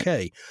out Right.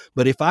 okay.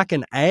 But if I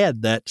can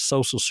add that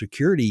Social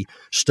Security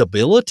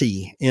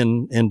stability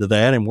into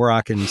that, and where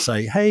I can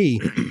say, hey,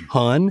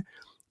 hun,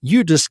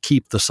 you just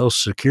keep the Social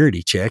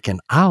Security check and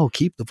I'll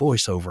keep the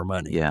voiceover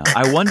money. Yeah,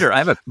 I wonder.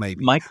 I have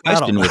Maybe. my I don't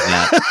question know. with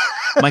that.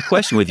 My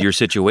question with your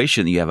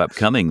situation that you have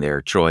upcoming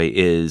there, Troy,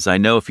 is I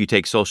know if you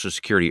take Social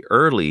Security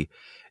early,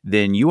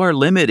 then you are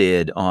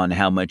limited on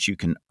how much you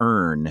can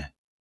earn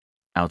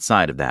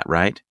outside of that,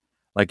 right?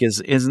 Like,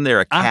 isn't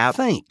there a cap?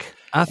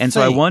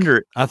 So I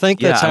wonder. I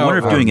think Yeah, that's how I wonder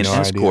it if doing an works.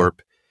 no S idea.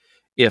 corp,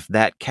 if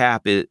that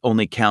cap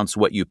only counts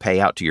what you pay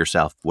out to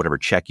yourself, whatever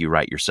check you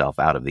write yourself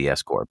out of the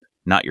S corp,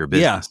 not your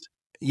business.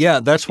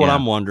 Yeah, that's what Yeah.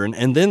 I'm wondering.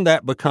 And then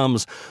that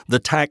becomes the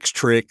tax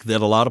trick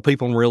that a lot of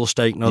people in real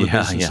estate and other Yeah,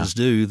 businesses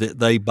do, that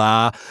they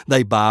buy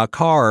a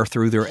car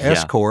through their S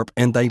Yeah. corp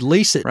and they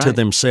lease it to Right.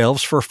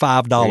 themselves for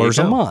 $5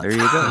 a There you go. month. There you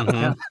go. Mhm.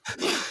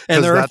 Yeah.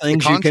 And there are that's the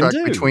things you can contract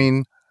do.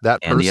 between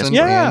that And the person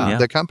escrow. and Yeah.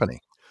 the company.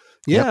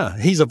 Yeah,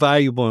 he's a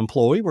valuable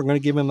employee. We're going to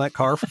give him that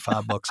car for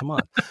 $5 a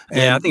month.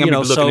 Yeah, I And, think I'm you know,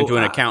 looking so, into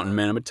an accountant,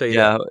 man. I'm gonna tell you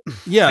Yeah. that.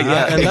 Yeah,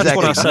 Yeah, and that's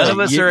what I exactly. say. None of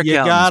us you, are you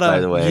accountants, gotta, by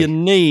the way. you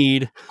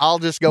need, I'll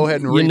just go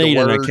ahead and You read need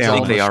the an words I accountant.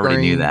 think on they the already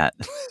knew screen. that.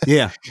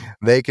 yeah.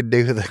 They could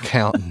do the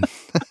accountant.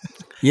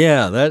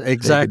 Yeah, that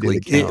exactly.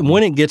 the accountant.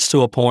 When it gets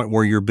to a point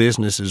where your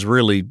business is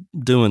really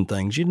doing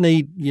things, you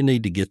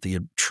need to get the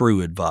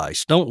true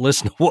advice. Don't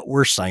listen to what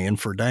we're saying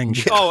for dang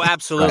sure. Oh,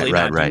 absolutely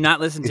Right, not. right. Do not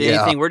listen to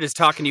Yeah. anything. We're just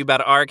talking to you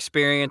about our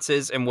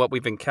experiences and what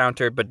we've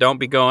encountered, but don't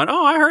be going,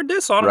 oh, I heard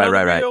this on Right,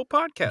 another right. video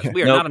podcast.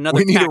 We are Nope. not another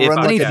We need to tax run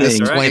like a podcast,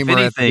 anything, all right? disclaimer at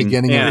the anything,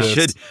 beginning yeah. of You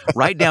this. should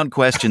write down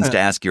questions to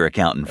ask your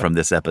accountant from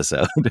this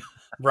episode.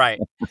 Right.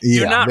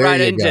 Yeah, Do not there write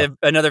you into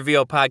go. another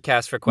VO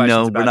podcast for questions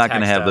No, about we're not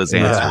gonna tax have stuff. those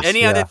answers.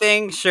 Any Yeah. other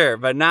thing, sure,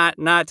 but not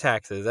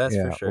taxes. That's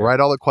Yeah, for sure. write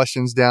all the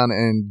questions down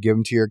and give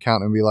them to your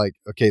accountant and be like,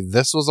 okay,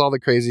 this was all the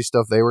crazy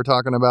stuff they were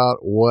talking about.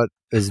 What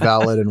is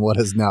valid and what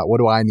is not? What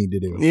do I need to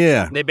do?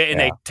 Yeah. They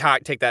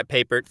take that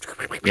paper.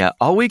 Yeah,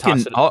 all we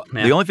Toss can, it.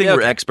 Yeah. the only thing Yeah,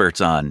 we're okay.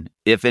 experts on,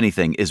 if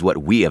anything, is what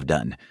we have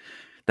done.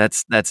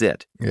 That's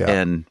it. Yeah.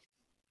 And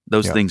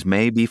those Yeah. things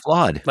may be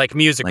flawed. Like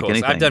musicals.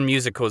 anything. I've done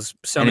musicals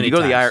so And if many you go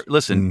to the times.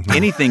 listen, Mhm.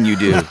 anything you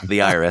do,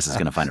 the IRS is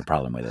going to find a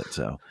problem with it.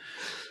 So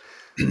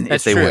if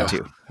That's they true. want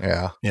to,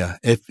 Yeah. Yeah.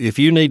 If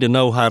you need to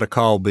know how to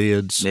call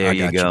bids, There I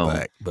you got go. your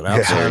back. But Yeah.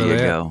 outside there of you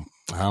that, go.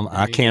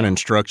 I can't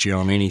instruct you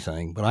on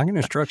anything, but I can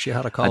instruct you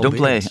how to call I don't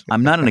play. bids.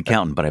 I'm not an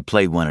accountant, but I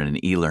played one in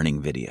an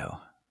e-learning video.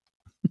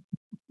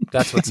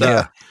 That's what's Yeah.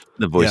 up.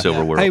 The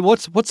voiceover world.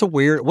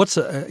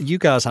 Hey, you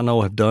guys I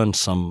know have done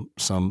some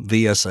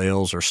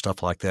VSLs or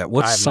stuff like that. I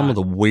What's have some not. of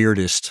the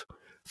weirdest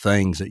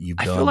things that you've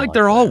I done? feel like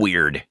they're all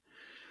weird.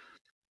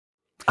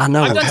 I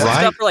know, I've done some right?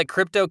 stuff for like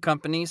crypto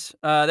companies.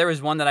 There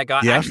was one that I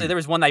got. Yeah. Actually, there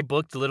was one I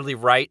booked literally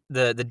right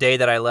the day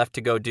that I left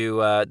to go do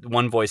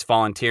One Voice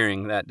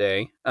volunteering that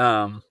day.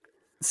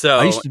 So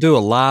I used to do a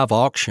live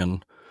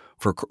auction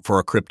for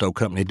a crypto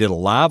company. Did a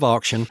live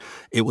auction.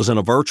 It was in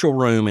a virtual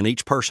room, and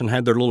each person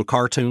had their little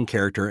cartoon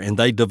character. And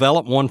they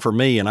developed one for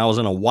me, and I was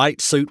in a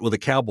white suit with a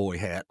cowboy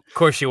hat. of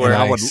course you were.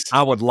 And Nice.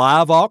 I would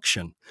live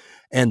auction,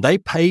 and they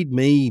paid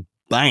me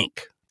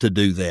bank to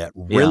do that.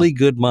 Really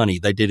good money.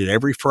 They did it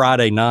every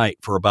Friday night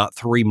for about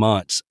 3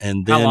 months,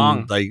 and How then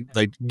long?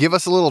 they Give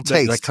us a little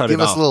They taste. cut Give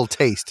it us off. a little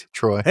taste,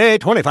 Troy. Hey,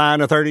 25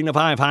 to 30 to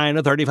 5, 5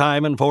 to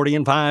 35 and 40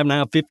 and 5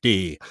 now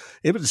 50.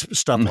 It was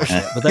stuff like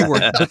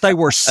that. But they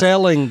were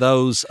selling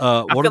those.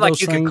 I What feel are like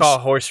those you things? could call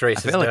horse I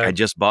races. feel like I Doug.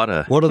 just bought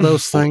a. What are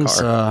those full things?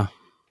 car.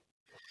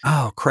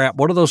 Oh crap!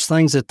 What are those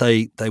things that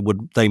they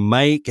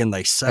make and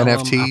they sell them?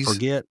 I NFTs?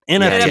 forget. Yeah,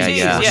 NFTs. yeah, They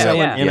yeah. were Yeah,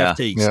 selling yeah.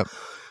 NFTs. Yep.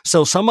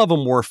 So some of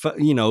them were,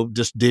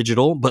 just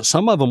digital, but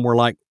some of them were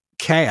like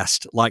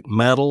cast, like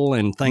metal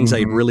and things.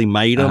 They'd Mhm. really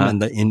made them,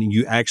 Uh-huh. and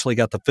you actually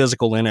got the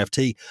physical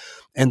NFT.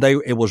 And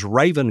it was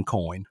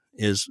Ravencoin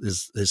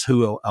is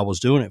who I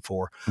was doing it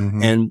for.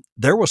 Mhm. And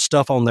there was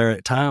stuff on there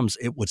at times.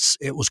 It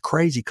was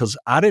crazy because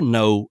I didn't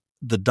know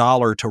the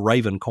dollar to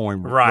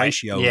Ravencoin Right.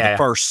 ratio Yeah. the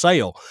first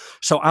sale.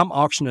 So I'm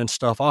auctioning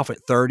stuff off at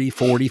 $30,000,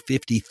 $40,000,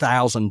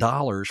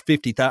 $50,000,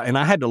 $50,000. And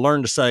I had to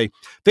learn to say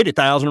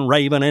 50,000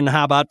 Raven and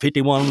how about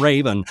 51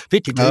 Raven,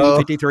 52, Oh.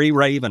 53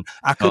 Raven.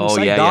 I couldn't Oh,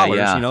 say yeah, dollars,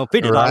 yeah.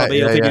 $50 Right,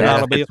 bill, yeah, $50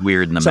 yeah. bill. It's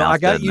weird in the So mouth. I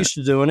got doesn't used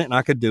to doing it and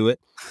I could do it.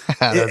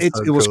 That's It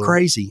so was cool.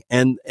 crazy.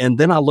 And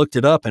then I looked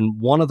it up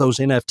and one of those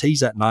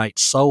NFTs that night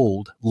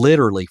sold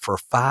literally for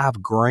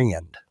 $5,000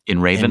 it? In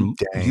Raven. in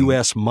Dang.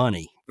 US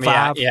money.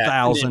 Yeah, yeah.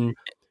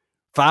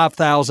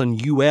 $5,000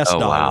 US Oh,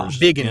 wow. dollars.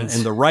 Biggins.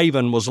 And the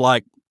Raven was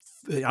like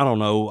I don't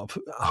know,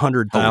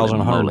 100,000,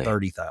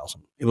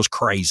 130,000. It was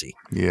crazy.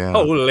 Yeah.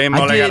 Holy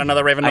moly, I got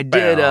another Raven. I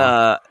did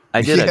a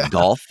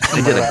golf.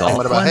 I did a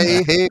golf one.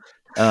 Hey.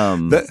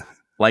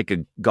 Like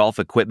a golf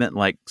equipment,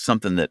 like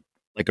something that,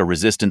 like a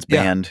resistance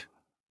band.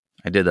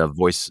 I did a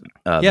voice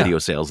video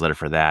sales letter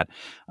for that.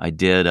 I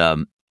did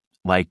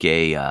like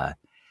a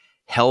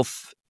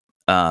health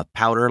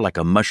powder, like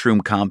a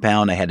mushroom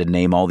compound. I had to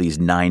name all these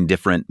 9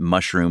 different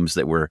mushrooms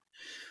that were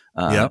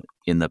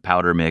in the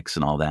powder mix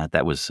and all that.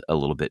 That was a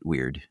little bit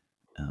weird.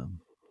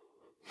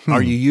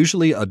 Are you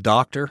usually a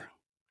doctor?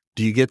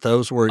 Do you get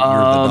those where you're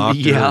the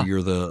doctor,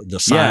 you're the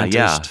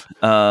scientist?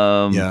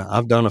 Yeah.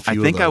 I've done a few of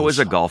those. I think I was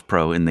a golf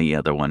pro in the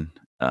other one.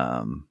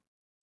 And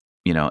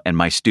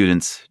my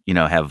students,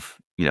 have,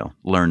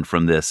 learned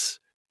from this,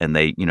 and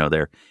they,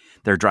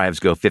 their drives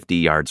go 50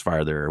 yards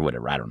farther or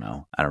whatever. I don't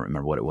know. I don't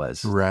remember what it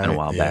was. Right. Been a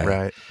while back.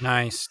 Right.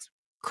 Nice.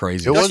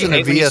 Crazy. It wasn't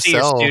a When you see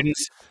your VSL.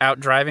 students out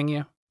driving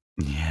you.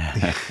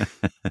 Yeah.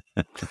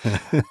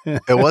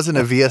 It wasn't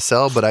a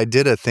VSL, but I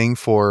did a thing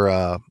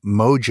for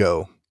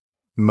Mojo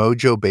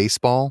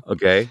Baseball.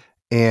 Okay.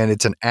 And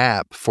it's an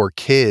app for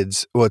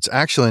kids. Well, it's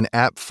actually an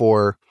app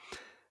for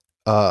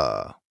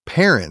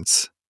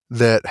parents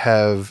that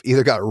have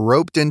either got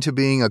roped into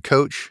being a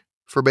coach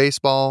for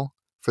baseball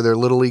for their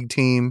little league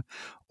team,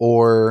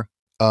 or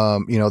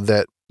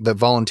that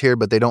volunteer,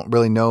 but they don't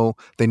really know.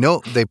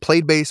 They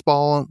played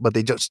baseball, but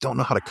they just don't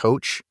know how to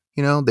coach.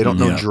 They don't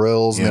know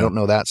drills, and they don't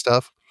know that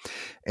stuff.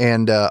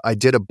 And I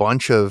did a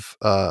bunch of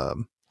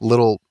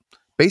little.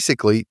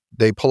 Basically,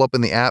 they pull up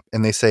in the app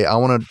and they say, I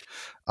want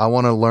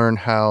to learn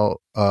how.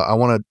 I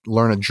want to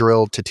learn a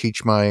drill to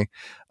teach my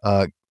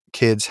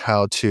kids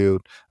how to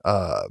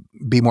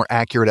be more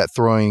accurate at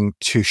throwing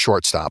to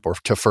shortstop or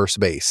to first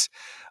base.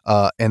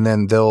 And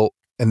then they'll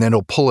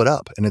pull it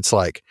up, and it's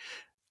like,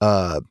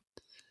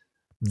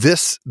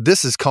 this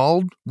is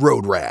called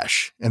road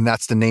rash, and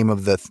that's the name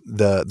of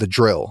the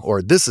drill,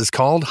 or this is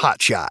called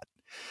hot shot.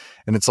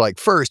 And it's like,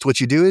 first, what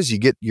you do is you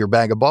get your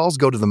bag of balls,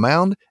 go to the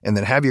mound, and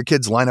then have your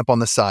kids line up on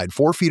the side,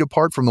 4 feet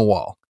apart from the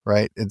wall.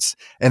 Right.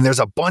 And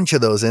there's a bunch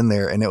of those in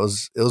there, and it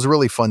was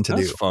really fun to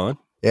do. That's fun.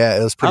 Yeah.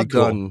 It was pretty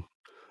cool.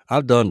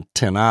 I've done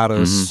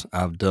tinnitus.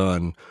 I've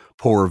done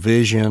poor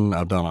vision.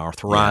 I've done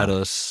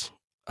arthritis.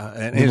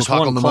 And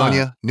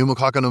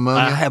pneumococcal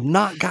pneumonia. I have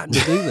not gotten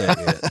to do that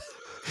yet.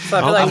 So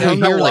I feel like I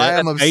know why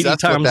I'm 80 obsessed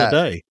times with that.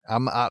 a day.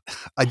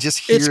 I just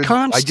hear It's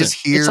constant. I just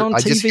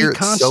hear it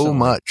constantly. so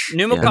much.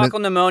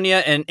 Pneumococcal pneumonia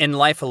and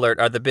Life Alert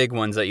are the big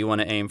ones that you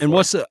want to aim for. And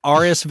what's the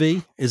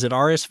RSV? Is it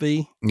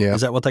RSV? Yeah.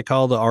 Is that what they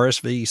call the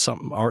RSV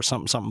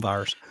something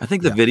virus? I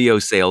think the video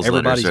sales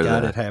Everybody's letters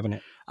got it, having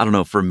it. I don't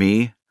know. For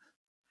me,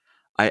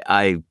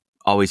 I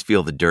always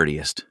feel the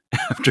dirtiest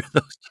after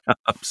those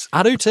jobs.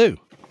 I do too.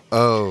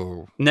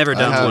 Oh, never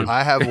done one.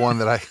 I have one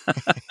that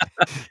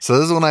so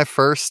this is when I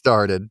first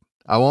started.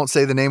 I won't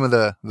say the name of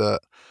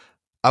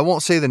I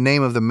won't say the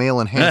name of the male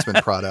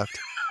enhancement product.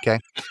 Okay.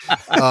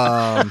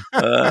 Tell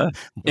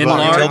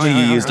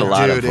me you used a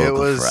lot of vocal it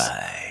was,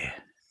 fry.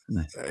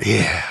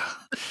 Yeah.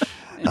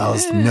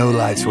 No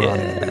lights were on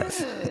in the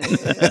booth.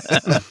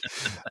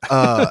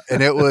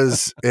 And it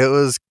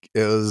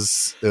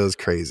was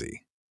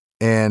crazy.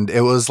 And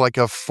it was like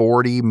a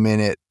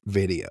 40-minute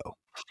video.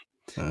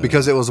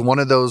 Because it was one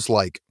of those,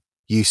 like,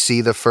 you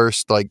see the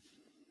first, like,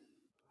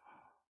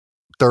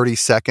 30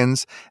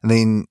 seconds, and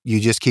then you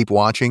just keep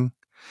watching.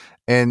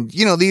 And,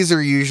 these are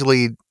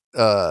usually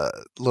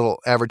little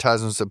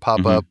advertisements that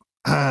pop up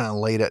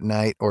late at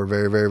night or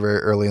very, very, very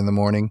early in the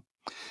morning.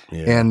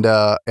 Yeah. And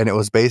it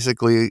was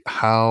basically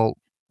how,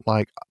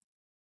 like,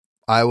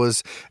 it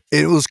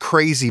was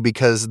crazy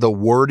because the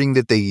wording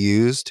that they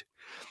used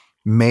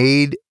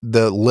made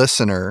the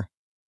listener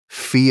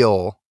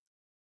feel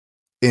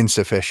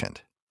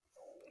insufficient.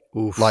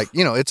 Oof. Like,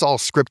 it's all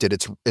scripted.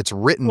 It's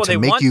written to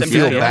make you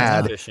feel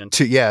bad.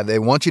 They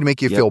want you to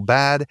make you feel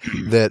bad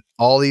that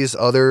all these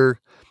other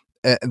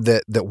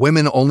that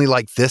women only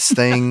like this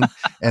thing,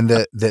 and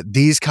that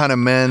these kind of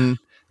men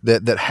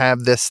that have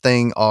this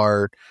thing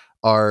are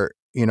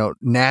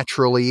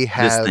naturally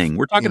have this thing.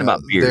 We're talking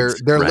about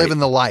beards. They're living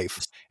the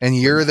life, and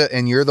you're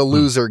the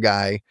loser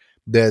guy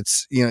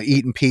that's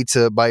eating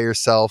pizza by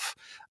yourself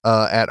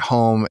at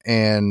home,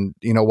 and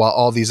while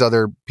all these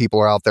other people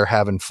are out there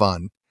having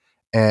fun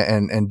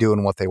and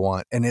doing what they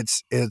want. And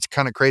it's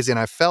kind of crazy. And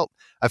I felt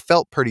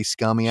pretty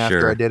scummy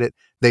after I did it.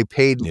 They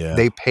paid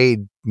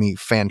me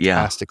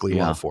fantastically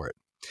well for it.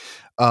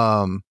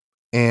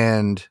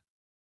 And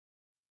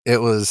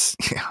it was,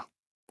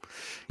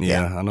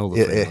 I know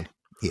the feeling.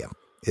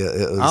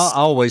 It was, I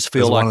always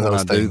feel like when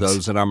I do things.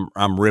 those that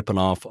I'm ripping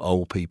off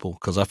old people,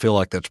 because I feel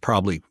like that's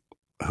probably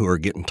who are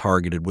getting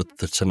targeted with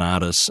the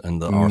tinnitus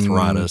and the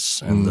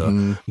arthritis and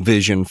the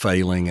vision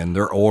failing, and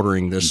they're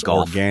ordering this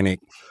organic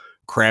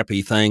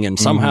crappy thing, and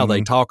somehow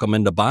they talk them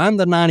into buying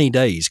the 90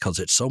 days because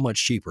it's so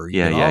much cheaper.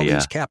 You get all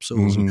these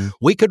capsules. And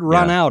we could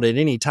run out at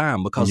any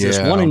time because this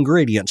one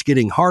ingredient's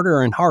getting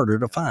harder and harder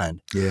to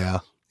find. Yeah.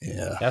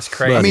 Yeah, that's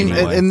crazy.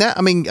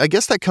 I mean, I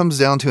guess that comes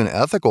down to an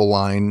ethical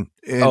line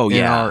in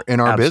our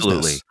absolutely.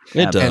 business.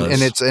 It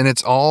does,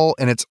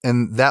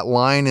 and that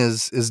line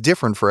is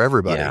different for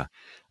everybody. Yeah.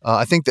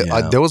 I think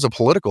that there was a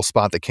political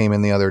spot that came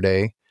in the other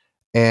day,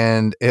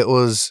 and it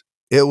was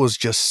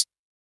just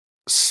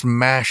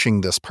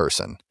smashing this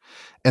person.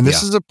 And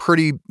this is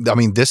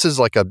this is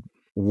like a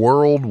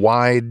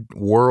worldwide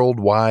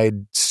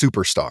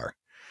superstar.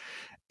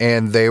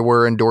 And they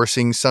were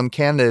endorsing some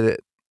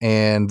candidate,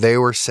 and they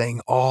were saying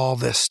all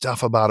this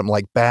stuff about him,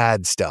 like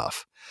bad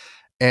stuff.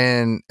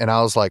 And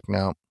I was like,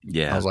 no.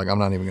 Yeah. I was like, I'm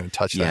not even going to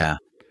touch that. Yeah.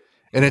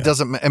 And it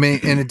doesn't, and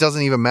it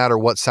doesn't even matter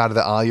what side of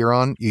the aisle you're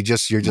on. You're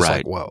just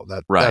like, whoa,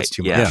 that's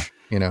too much,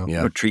 you know?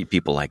 Yeah. Don't treat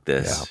people like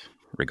this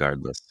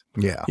regardless.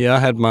 Yeah. Yeah. I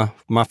had my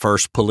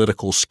first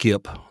political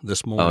skip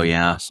this morning. Oh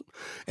yeah.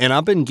 And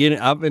I've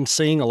been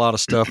seeing a lot of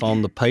stuff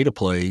on the pay to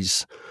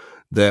plays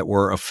that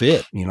were a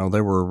fit. You know,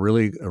 they were a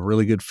really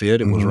good fit.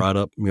 It was right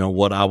up,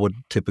 what I would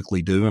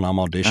typically do. And I'm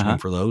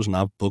auditioning for those, and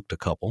I've booked a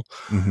couple,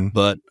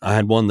 but I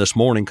had one this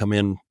morning come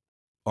in,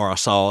 or I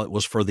saw it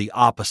was for the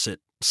opposite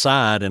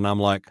side. And I'm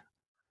like,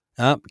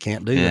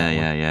 can't do that.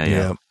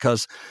 Yeah.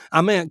 Because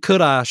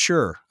could I?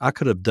 Sure. I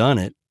could have done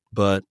it,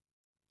 but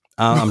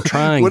I'm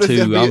trying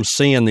to. I'm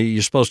seeing that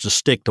you're supposed to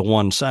stick to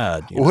one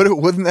side.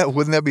 Wouldn't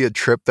that be a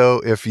trip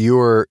though? If you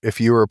were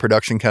a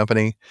production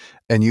company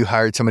and you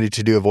hired somebody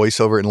to do a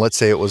voiceover, and let's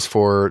say it was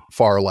for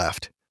Far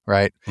Left,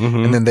 right?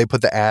 And then they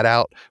put the ad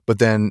out, but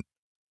then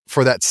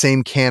for that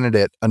same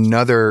candidate,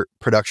 another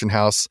production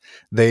house,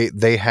 they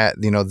had,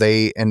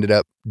 they ended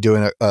up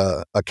doing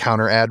a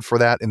counter ad for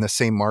that in the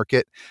same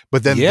market,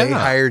 but then they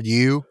hired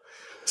you.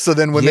 So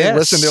then when they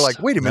listen, they're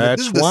like, wait a minute,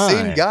 this is the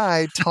same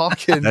guy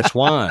talking. That's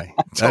why.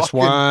 Yeah.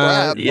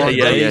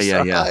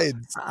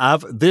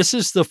 This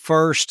is the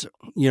first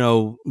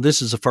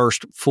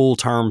full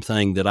term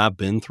thing that I've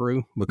been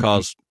through,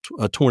 because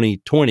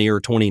 2020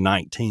 or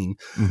 2019,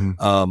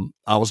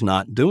 I was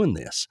not doing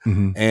this.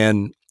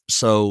 And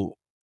so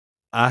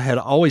I had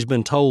always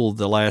been told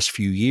the last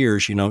few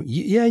years,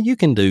 you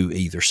can do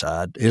either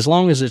side. As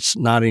long as it's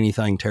not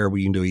anything terrible,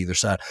 you can do either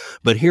side.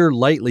 But here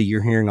lately,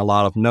 you're hearing a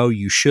lot of, no,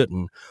 you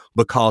shouldn't,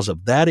 because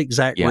of that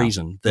exact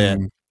reason, that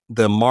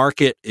the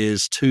market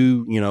is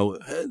too,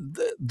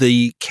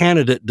 the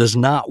candidate does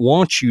not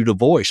want you to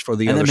voice for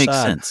the other side. That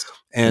makes sense.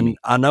 And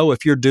I know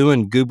if you're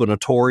doing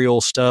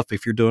gubernatorial stuff,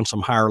 if you're doing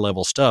some higher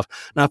level stuff,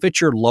 now if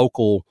it's your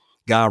local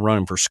guy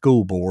running for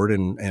school board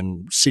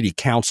and city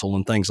council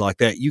and things like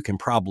that, you can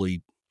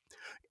probably,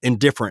 in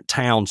different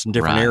towns and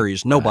different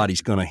areas,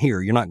 nobody's going to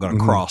hear. You're not going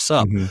to cross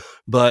up.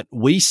 But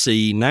we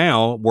see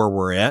now where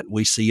we're at,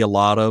 we see a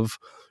lot of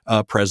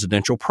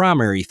presidential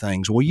primary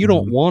things. Well, you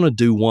don't want to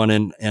do one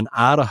in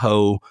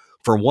Idaho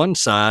for one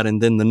side,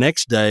 and then the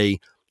next day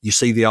you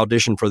see the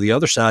audition for the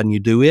other side and you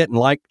do it. And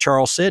like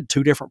Charles said,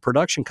 2 different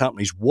production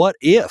companies. What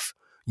if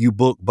you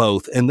book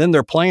both, and then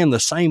they're playing the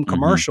same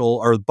commercial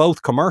or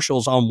both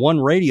commercials on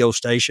one radio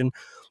station,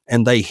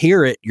 and they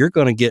hear it? You're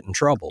going to get in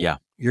trouble. Yeah.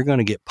 You're going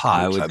to get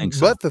popped. I would think so.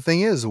 But the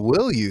thing is,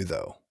 will you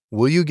though?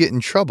 Will you get in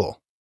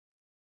trouble?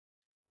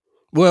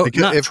 Well,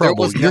 not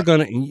trouble.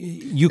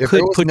 You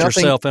could put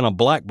yourself in a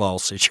blackball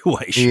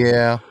situation.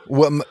 Yeah.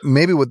 Well,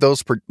 maybe with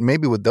those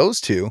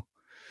 2.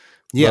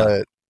 Yeah.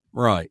 But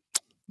right.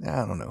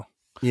 I don't know.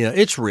 Yeah,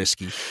 it's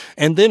risky.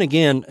 And then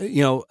again,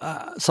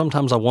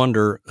 sometimes I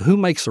wonder who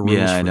makes the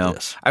rules for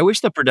this. I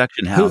wish the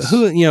production house.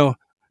 Who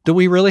do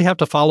we really have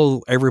to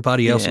follow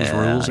everybody else's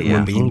rules that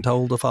we're being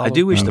told to follow? I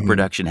do wish the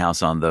production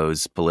house on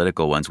those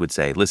political ones would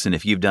say, listen,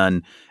 if you've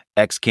done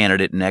X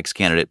candidate and X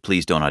candidate,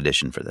 please don't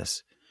audition for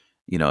this.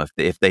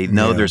 If they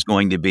know there's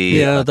going to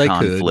be a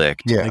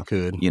conflict, they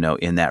could.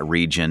 In that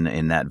region,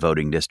 in that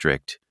voting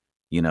district,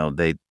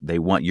 they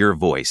want your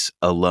voice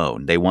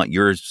alone. They want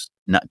yours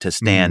not to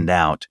stand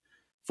out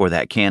for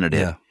that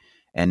candidate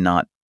and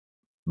not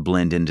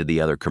blend into the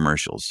other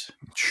commercials.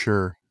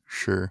 Sure.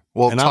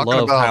 Well, and I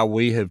love how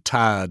we have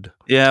tied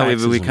we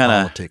kind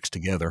of politics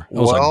together. I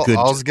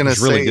was going to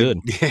say, really good.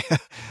 Yeah,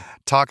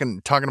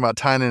 talking about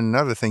tying in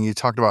another thing, you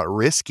talked about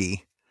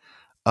risky.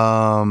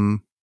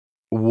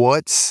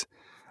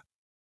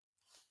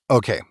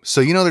 Okay,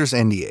 so there's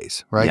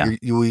NDAs, right?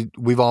 Yeah.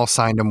 We've all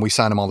signed them. We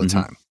sign them all the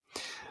time.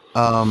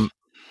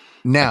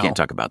 Now I can't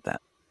talk about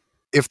that.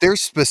 If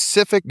there's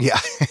specific,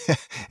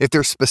 if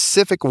there's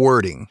specific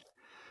wording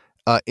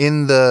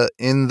in the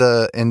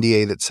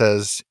NDA that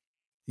says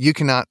you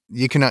cannot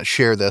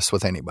share this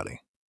with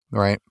anybody,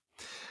 right?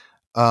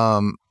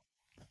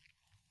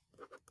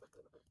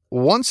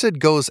 Once it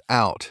goes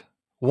out,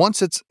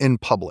 once it's in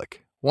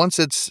public, once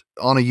it's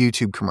on a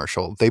YouTube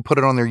commercial, they put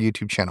it on their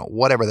YouTube channel,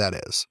 whatever that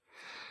is.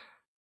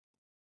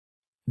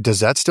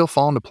 Does that still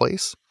fall into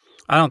place?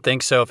 I don't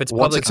think so. If it's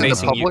public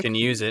facing, you can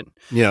use it.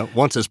 Yeah,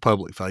 once it's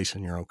public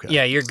facing, you're okay.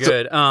 Yeah, you're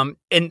good. And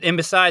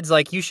besides,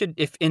 like, you should,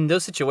 if in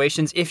those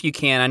situations, if you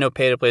can, I know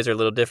pay to plays are a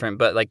little different,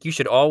 but like you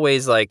should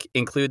always like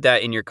include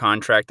that in your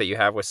contract that you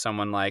have with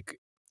someone, like,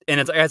 and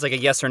it's like a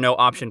yes or no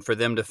option for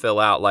them to fill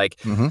out. Like,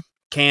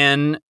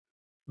 can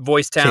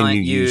Voice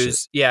Talent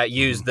use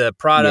the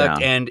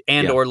product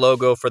and or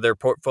logo for their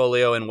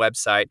portfolio and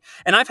website.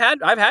 And I've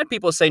had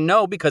people say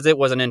no because it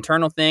was an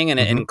internal thing and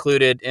it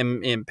included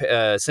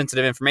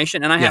sensitive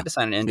information, and I had to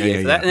sign an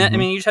NDA for that. And I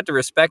mean, you just have to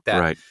respect that.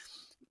 Right.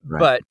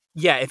 But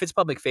yeah, if it's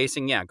public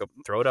facing, go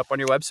throw it up on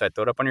your website,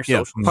 throw it up on your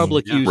social.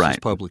 Public use is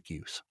public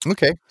use.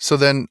 Okay, so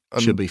then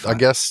should be fine. I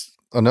guess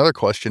another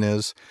question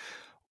is,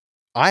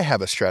 I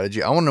have a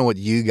strategy. I want to know what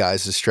you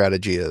guys'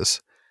 strategy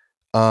is.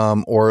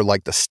 Or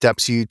like the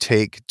steps you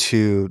take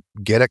to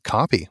get a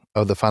copy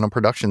of the final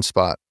production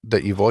spot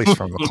that you voiced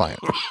from a client.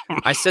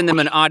 I send them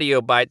an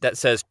audio bite that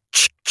says,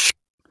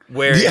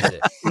 where is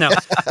it? No,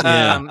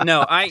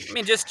 no. I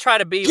mean, just try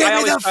to be. Give I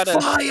always me try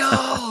the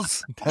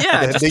files.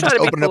 Yeah, they just try to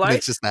open be up and polite.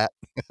 it's just that.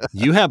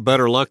 You have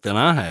better luck than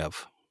I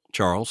have,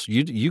 Charles.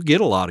 You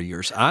get a lot of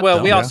yours.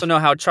 We also know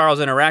how Charles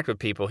interacts with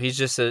people. He's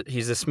a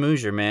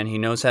smoozer, man. He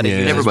knows how to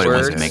use everybody his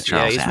wants words. to make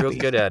Charles he's happy. real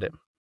good at it.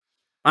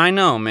 I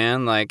know,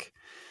 man. Like.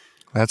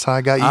 That's how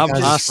I got you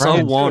guys. I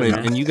so wanted,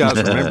 and you guys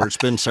remember, it's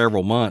been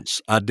several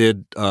months. I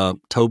did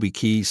Toby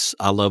Keith's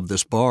I Love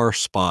This Bar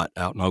spot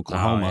out in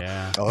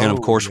Oklahoma. And of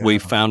course, we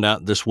found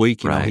out this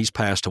week, you know, he's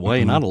passed away,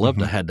 and I'd have loved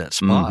to have had that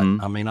spot.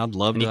 I mean, I'd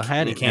love to have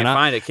had it. You can't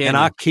find it, can and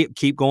you? I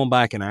keep going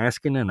back and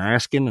asking, and,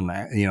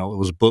 you know, it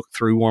was booked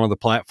through one of the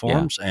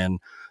platforms,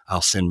 and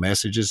I'll send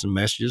messages,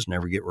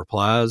 never get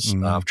replies.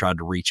 I've tried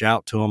to reach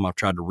out to them. I've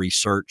tried to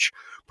research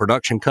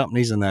production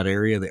companies in that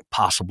area that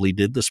possibly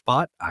did the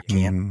spot. I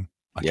can't.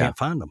 I can't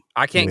find them.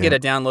 I can't get a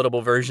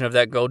downloadable version of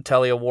that Gold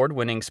Telly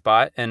Award-winning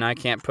spot, and I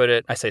can't put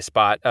it. I say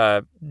spot,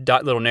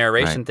 little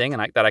narration thing,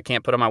 and that I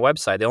can't put on my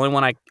website. The only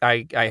one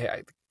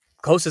I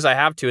closest I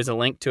have to is a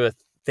link to a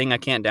thing I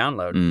can't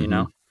download. You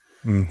know,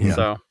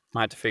 so I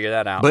have to figure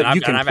that out. But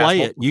you can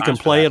play it. You can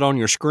play it on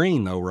your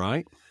screen, though,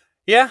 right?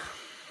 Yeah.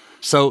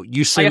 So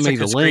you send me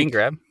the link. Screen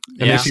grab.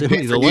 And if you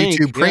pay for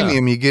YouTube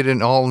Premium, you get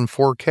it all in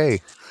 4K.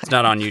 It's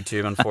not on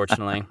YouTube,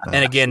 unfortunately.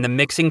 And again, the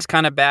mixing's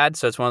kind of bad,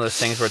 so it's one of those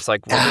things where it's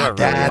like, well,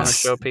 do I really want to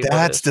show people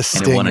that's this? the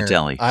stinger. And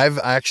telly. I've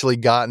actually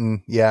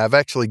gotten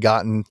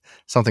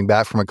something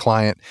back from a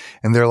client,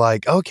 and they're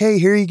like, "Okay,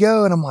 here you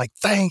go," and I'm like,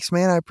 "Thanks,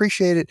 man, I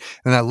appreciate it."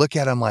 And I look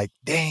at it, I'm like,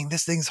 "Dang,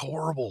 this thing's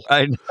horrible."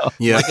 I know.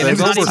 Yeah, and it's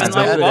not even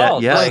my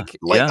fault.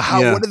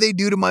 What do they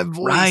do to my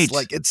voice? Right.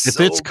 Like it's if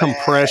so it's bad.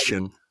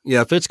 compression.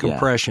 Yeah, if it's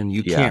compression,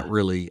 you can't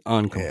really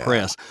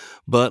uncompress.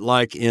 But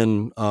like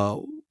in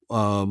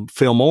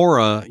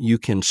Filmora, you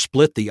can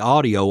split the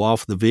audio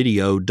off the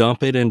video,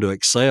 dump it into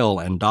Excel,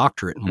 and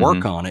doctor it and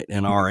work on it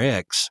in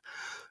RX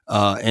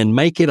and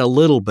make it a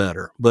little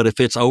better. But if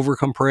it's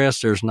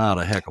overcompressed, there's not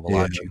a heck of a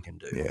lot you can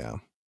do. Yeah.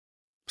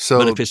 So,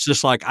 but if it's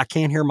just like I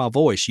can't hear my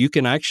voice, you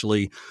can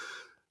actually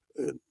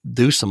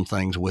do some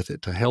things with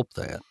it to help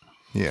that.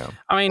 Yeah.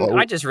 I mean,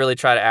 I just really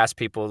try to ask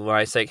people when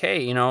I say,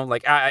 hey, you know,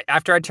 like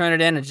after I turn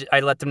it in, I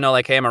let them know,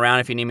 like, hey, I'm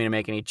around if you need me to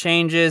make any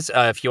changes.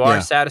 If you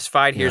are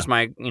satisfied, here's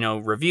my,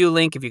 review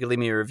link. If you could leave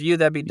me a review,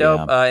 that'd be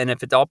dope. And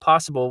if it's all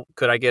possible,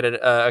 could I get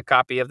a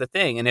copy of the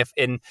thing? And if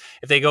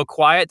they go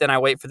quiet, then I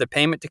wait for the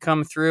payment to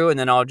come through, and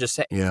then I'll just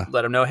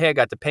let them know, hey, I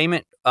got the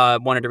payment.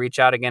 Wanted to reach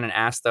out again and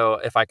ask, though,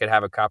 if I could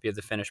have a copy of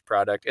the finished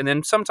product. And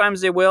then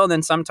sometimes they will, and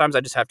then sometimes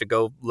I just have to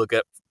go look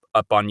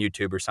up on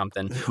YouTube or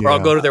something, or I'll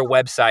go to their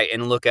website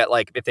and look at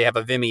like if they have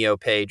a Vimeo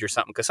page or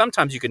something, because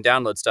sometimes you can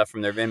download stuff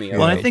from their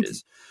Vimeo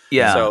pages.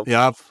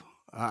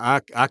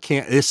 I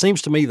can't. It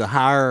seems to me the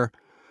higher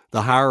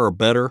or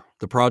better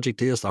the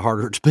project is, the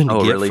harder it's been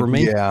to get for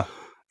me. Yeah,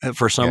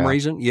 for some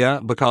reason,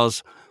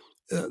 because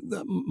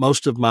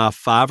most of my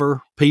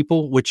Fiverr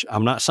people, which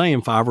I'm not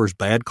saying Fiverr is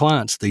bad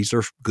clients, these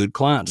are good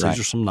clients. These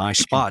are some nice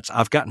spots.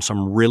 I've gotten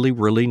some really,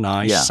 really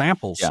nice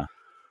samples.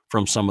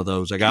 From some of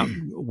those. I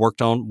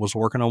was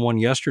working on one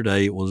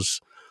yesterday. It was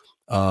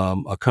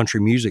a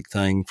country music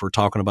thing for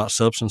talking about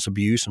substance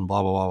abuse and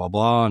blah, blah, blah, blah,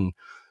 blah. And,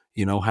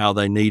 you know, how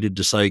they needed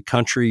to say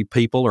country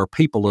people or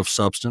people of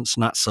substance,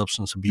 not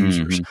substance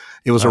abusers.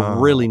 It was a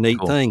really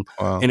neat thing.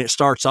 Wow. And it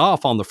starts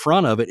off on the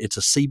front of it. It's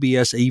a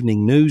CBS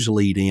Evening News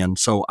lead in.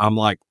 So I'm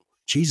like,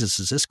 Jesus,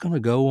 is this going to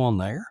go on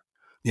there?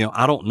 You know,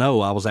 I don't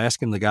know. I was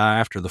asking the guy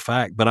after the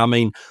fact, but I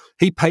mean,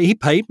 he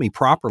paid me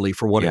properly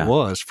for what it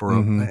was for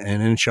an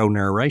in-show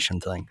narration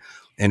thing,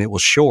 and it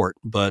was short.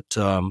 But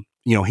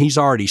he's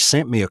already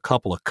sent me a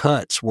couple of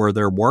cuts where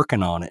they're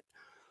working on it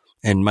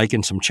and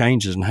making some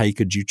changes. And hey,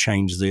 could you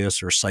change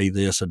this or say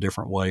this a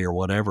different way or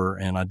whatever?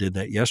 And I did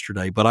that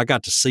yesterday. But I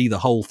got to see the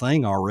whole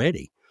thing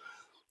already.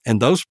 And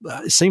those,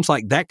 it seems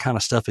like that kind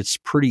of stuff, it's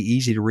pretty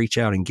easy to reach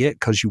out and get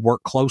because you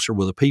work closer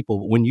with the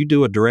people. When you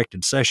do a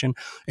directed session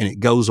and it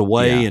goes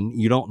away and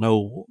you don't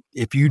know,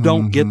 if you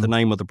don't get the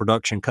name of the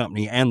production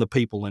company and the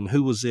people and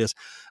who was this,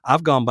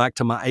 I've gone back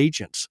to my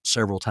agents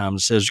several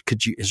times and says,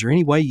 is there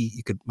any way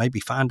you could maybe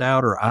find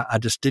out, or I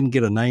just didn't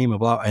get a name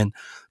of, and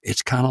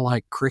it's kind of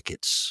like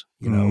crickets,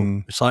 you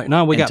know, it's like,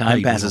 no, we got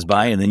time passes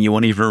by and then you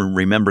won't even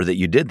remember that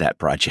you did that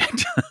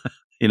project.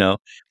 you know?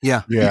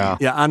 Yeah.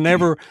 I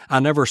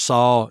never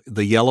saw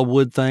the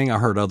Yellowwood thing. I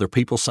heard other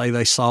people say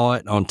they saw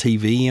it on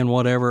TV and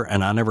whatever,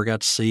 and I never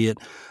got to see it.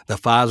 The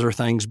Pfizer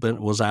thing's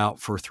was out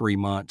for 3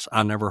 months.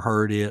 I never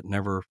heard it,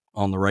 never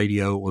on the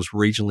radio. It was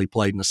regionally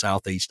played in the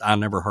Southeast. I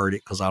never heard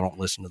it because I don't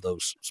listen to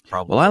those.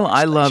 Probably. Well,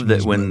 I love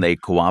that when they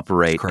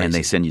cooperate and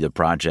they send you the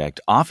project,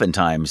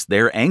 oftentimes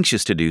they're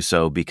anxious to do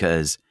so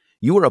because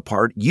you were a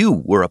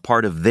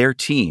part of their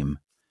team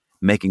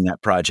making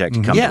that project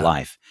come to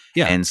life.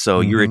 Yeah. And so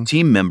you're a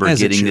team member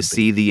getting to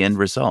see the end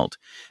result.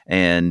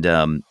 And,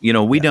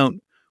 we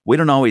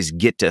don't always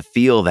get to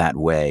feel that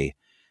way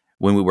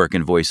when we work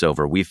in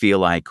voiceover. We feel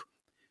like,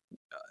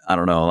 I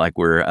don't know, like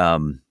we're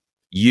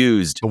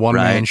used. A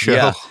one-man show.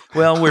 Yeah.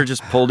 Well, we're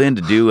just pulled in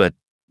to do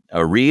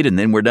a read and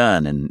then we're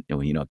done and,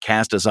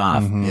 cast us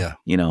off.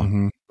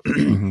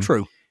 Mm-hmm.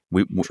 True.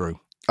 True.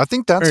 I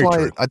think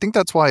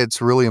that's why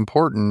it's really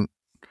important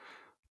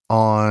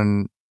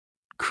on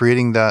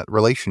creating that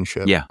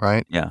relationship. Yeah.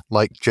 Right. Yeah.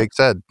 Like Jake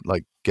said,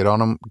 like get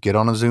on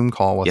a Zoom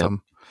call with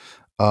them.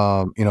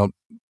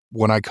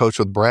 When I coached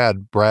with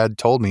Brad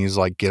told me, he's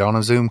like, get on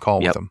a Zoom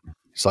call with them.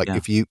 It's like,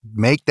 if you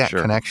make that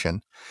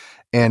connection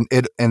and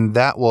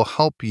that will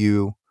help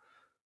you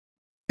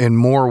in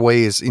more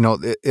ways,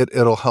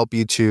 it'll help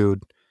you to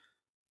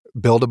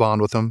build a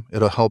bond with them.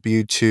 It'll help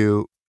you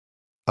to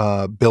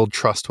build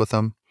trust with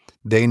them.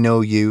 They know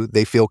you,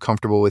 they feel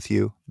comfortable with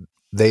you.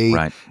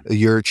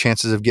 Your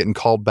chances of getting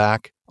called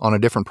back on a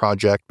different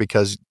project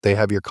because they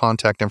have your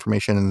contact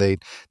information and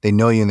they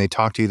know you and they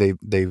talk to you.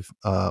 They've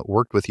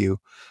worked with you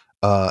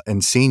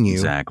and seen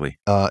you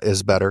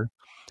is better.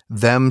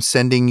 Them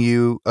sending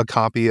you a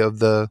copy of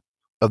the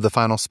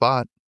final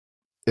spot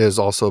is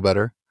also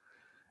better.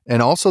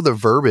 And also the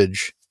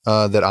verbiage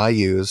that I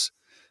use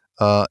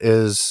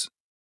is,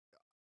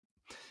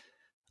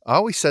 I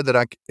always said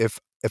that if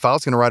I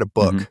was going to write a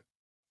book,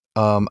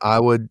 I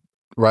would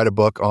write a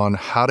book on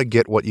how to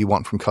get what you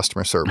want from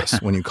customer service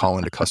when you call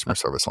into customer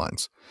service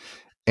lines.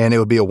 And it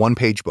would be a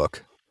 1-page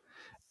book.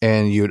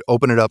 And you'd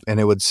open it up and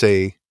it would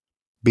say,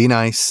 be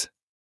nice,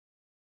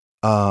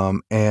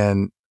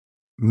 and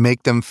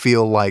make them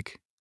feel like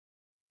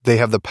they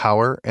have the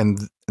power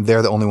and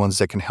they're the only ones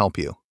that can help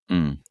you.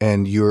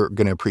 And you're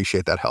going to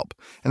appreciate that help.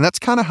 And that's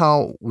kind of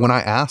how, when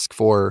I ask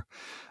for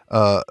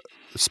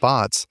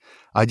spots,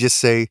 I just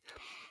say,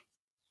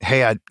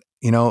 hey,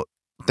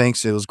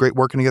 thanks. It was great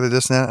working together,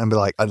 this and that. And be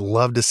like, I'd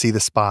love to see the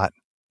spot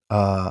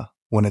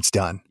when it's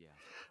done.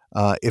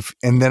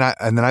 And then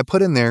I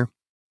put in there,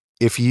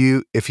 if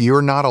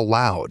you're not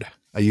allowed,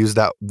 I use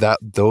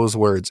those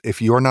words.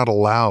 If you're not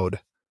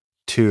allowed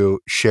to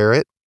share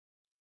it,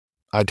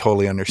 I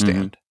totally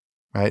understand.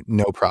 Right?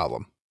 No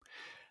problem.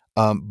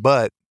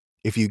 But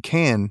if you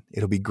can,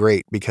 it'll be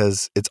great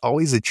because it's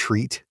always a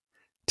treat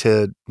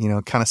to,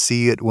 kind of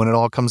see it when it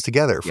all comes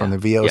together from the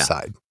VO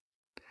side.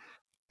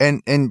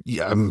 And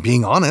I'm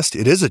being honest,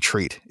 it is a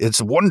treat.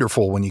 It's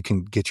wonderful when you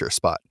can get your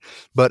spot.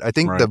 But I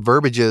think the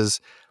verbiage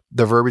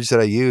that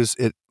I use,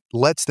 it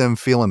lets them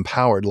feel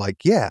empowered.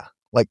 Like,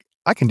 like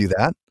I can do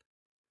that.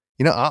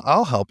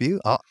 I'll help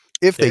you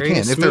if they can,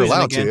 if they're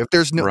allowed to. If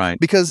there's no,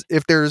 because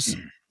if there's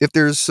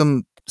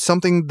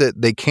something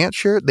that they can't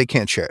share, they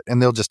can't share it,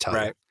 and they'll just tell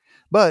you.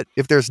 But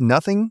if there's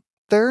nothing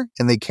there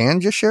and they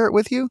can just share it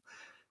with you,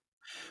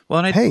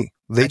 well,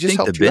 they just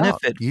helped you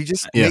out. You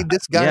just made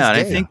this guy's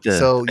day. I think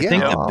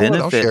the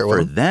benefit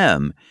for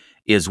them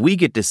is we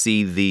get to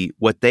see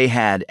what they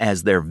had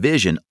as their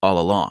vision all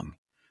along.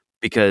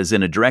 Because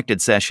in a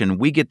directed session,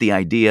 we get the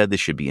idea this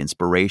should be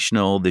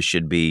inspirational. This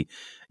should be,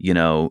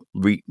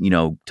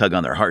 tug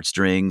on their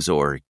heartstrings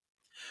or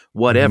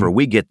whatever.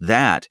 We get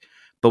that,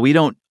 but we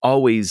don't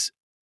always.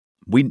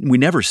 We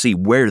never see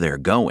where they're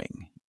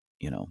going.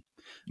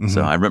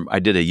 So I remember I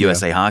did a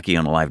USA Hockey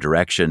on a live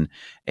direction,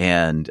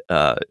 and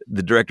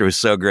the director was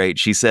so great.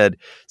 She said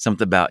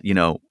something about,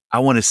 I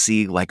want to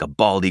see like a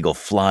bald eagle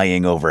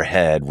flying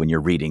overhead when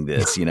you're reading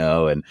this,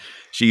 and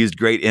she used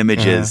great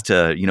images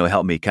to,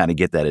 help me kind of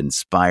get that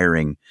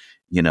inspiring,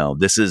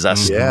 this is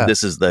us.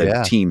 This is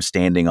the team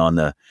standing on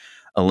the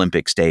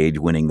Olympic stage,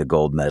 winning the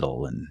gold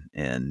medal.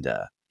 And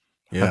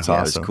that's awesome.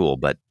 It was cool.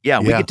 But we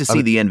get to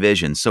see the end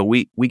vision. So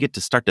we get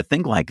to start to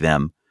think like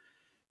them.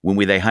 When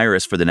they hire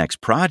us for the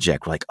next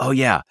project, we're like, oh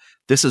yeah,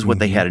 this is what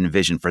they had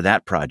envisioned for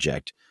that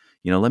project.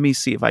 Let me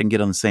see if I can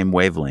get on the same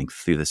wavelength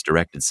through this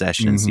directed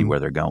session and see where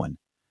they're going.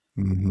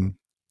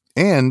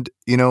 And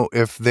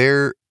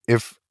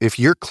if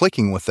you're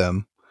clicking with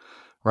them,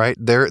 right?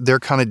 They're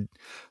kind of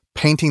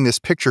painting this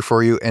picture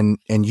for you, and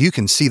you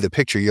can see the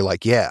picture. You're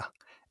like, yeah,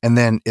 and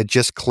then it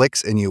just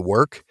clicks and you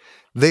work.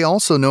 They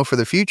also know for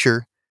the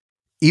future,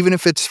 even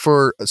if it's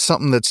for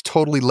something that's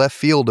totally left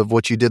field of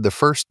what you did the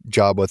first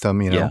job with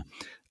them,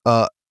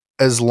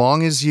 as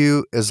long as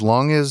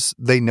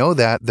they know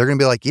that, they're going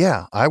to be like,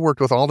 yeah, I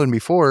worked with Alden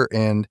before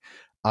and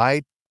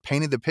I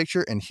painted the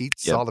picture and he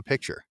saw the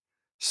picture.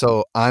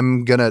 So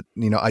I'm going to,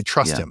 I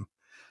trust him.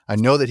 I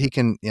know that he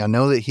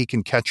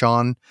can catch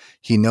on.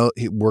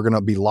 We're going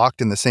to be locked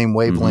in the same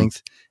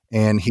wavelength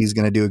and he's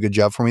going to do a good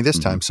job for me this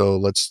time. So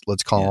let's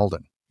call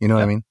Alden. You know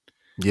what I mean?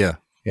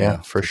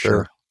 Yeah, for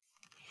sure.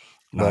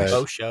 Nice.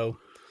 Oh, show.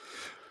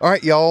 All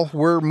right, y'all,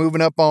 we're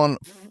moving up on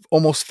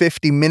almost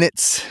 50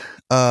 minutes.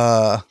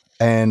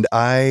 And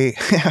I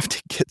have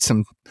to get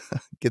some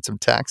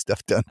tax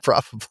stuff done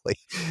probably.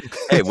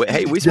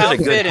 Hey, we spent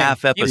a good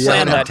half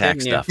episode on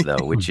tax stuff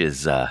though, which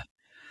is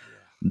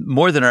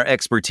more than our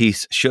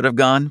expertise should have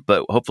gone,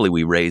 but hopefully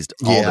we raised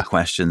all the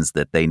questions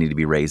that they need to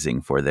be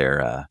raising for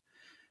their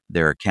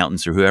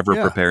accountants or whoever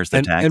prepares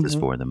the taxes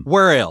for them.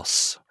 Where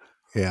else?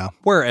 Yeah.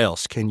 Where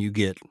else can you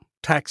get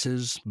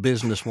taxes,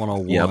 business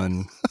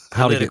 101,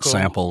 how to get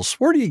samples?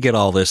 Where do you get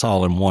all this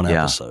all in one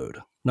episode?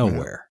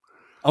 Nowhere.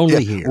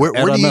 Only here.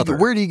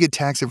 Where do you get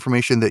tax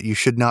information that you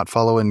should not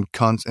follow and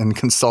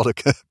consult a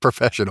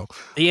professional?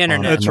 The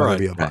internet. That's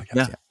right.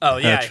 Yeah. Oh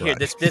yeah, here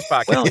this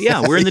podcast. Well,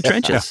 yeah, we're in the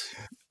trenches.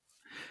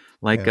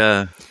 Like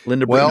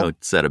Linda Bruno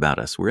said about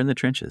us, we're in the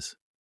trenches.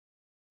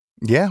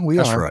 Yeah, we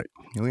are. That's right.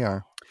 We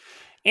are.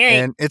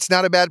 And it's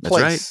not a bad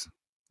place.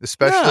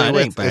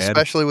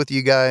 Especially with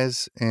you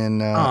guys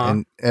and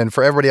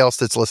for everybody else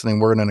that's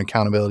listening, we're in an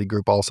accountability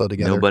group also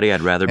together. Nobody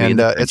I'd rather be in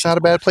the trenches. It's not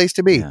a bad place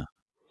to be.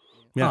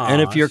 Yeah,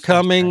 and if you're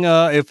coming,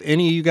 if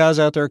any of you guys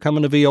out there are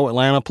coming to VO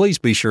Atlanta, please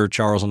be sure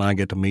Charles and I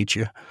get to meet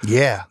you.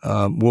 Yeah.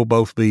 We'll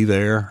both be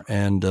there,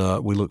 and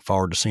we look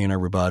forward to seeing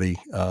everybody.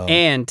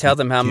 And tell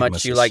them how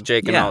much you like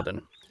Jake and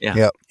Alden.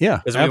 Yeah.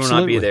 Because we will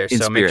not be there.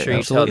 So make sure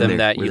you tell them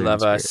that you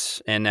love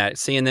us and that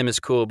seeing them is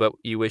cool, but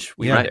you wish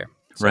we were there.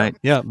 So. Right.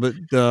 Yeah, but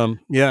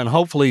and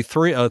hopefully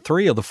three of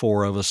the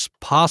four of us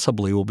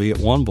possibly will be at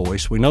One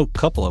Voice. We know a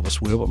couple of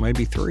us will, but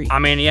maybe three. I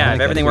mean,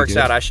 if everything works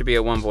out, I should be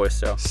at One Voice.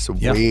 So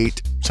sweet. Yeah.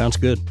 Sounds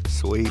good.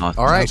 Sweet. Awesome.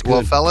 All right.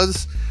 Well,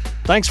 fellas.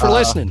 Thanks for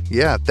listening.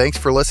 Yeah. Thanks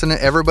for listening,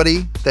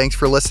 everybody. Thanks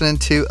for listening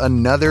to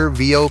another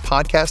VO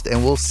podcast,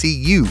 and we'll see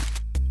you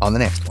on the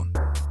next one.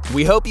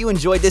 We hope you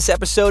enjoyed this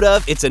episode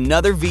of It's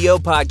Another VO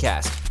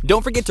Podcast.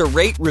 Don't forget to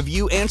rate,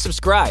 review, and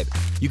subscribe.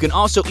 You can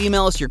also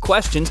email us your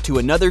questions to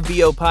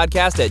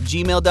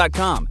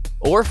anothervopodcast@gmail.com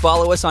or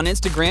follow us on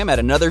Instagram at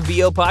Another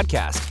VO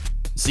Podcast.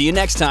 See you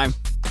next time.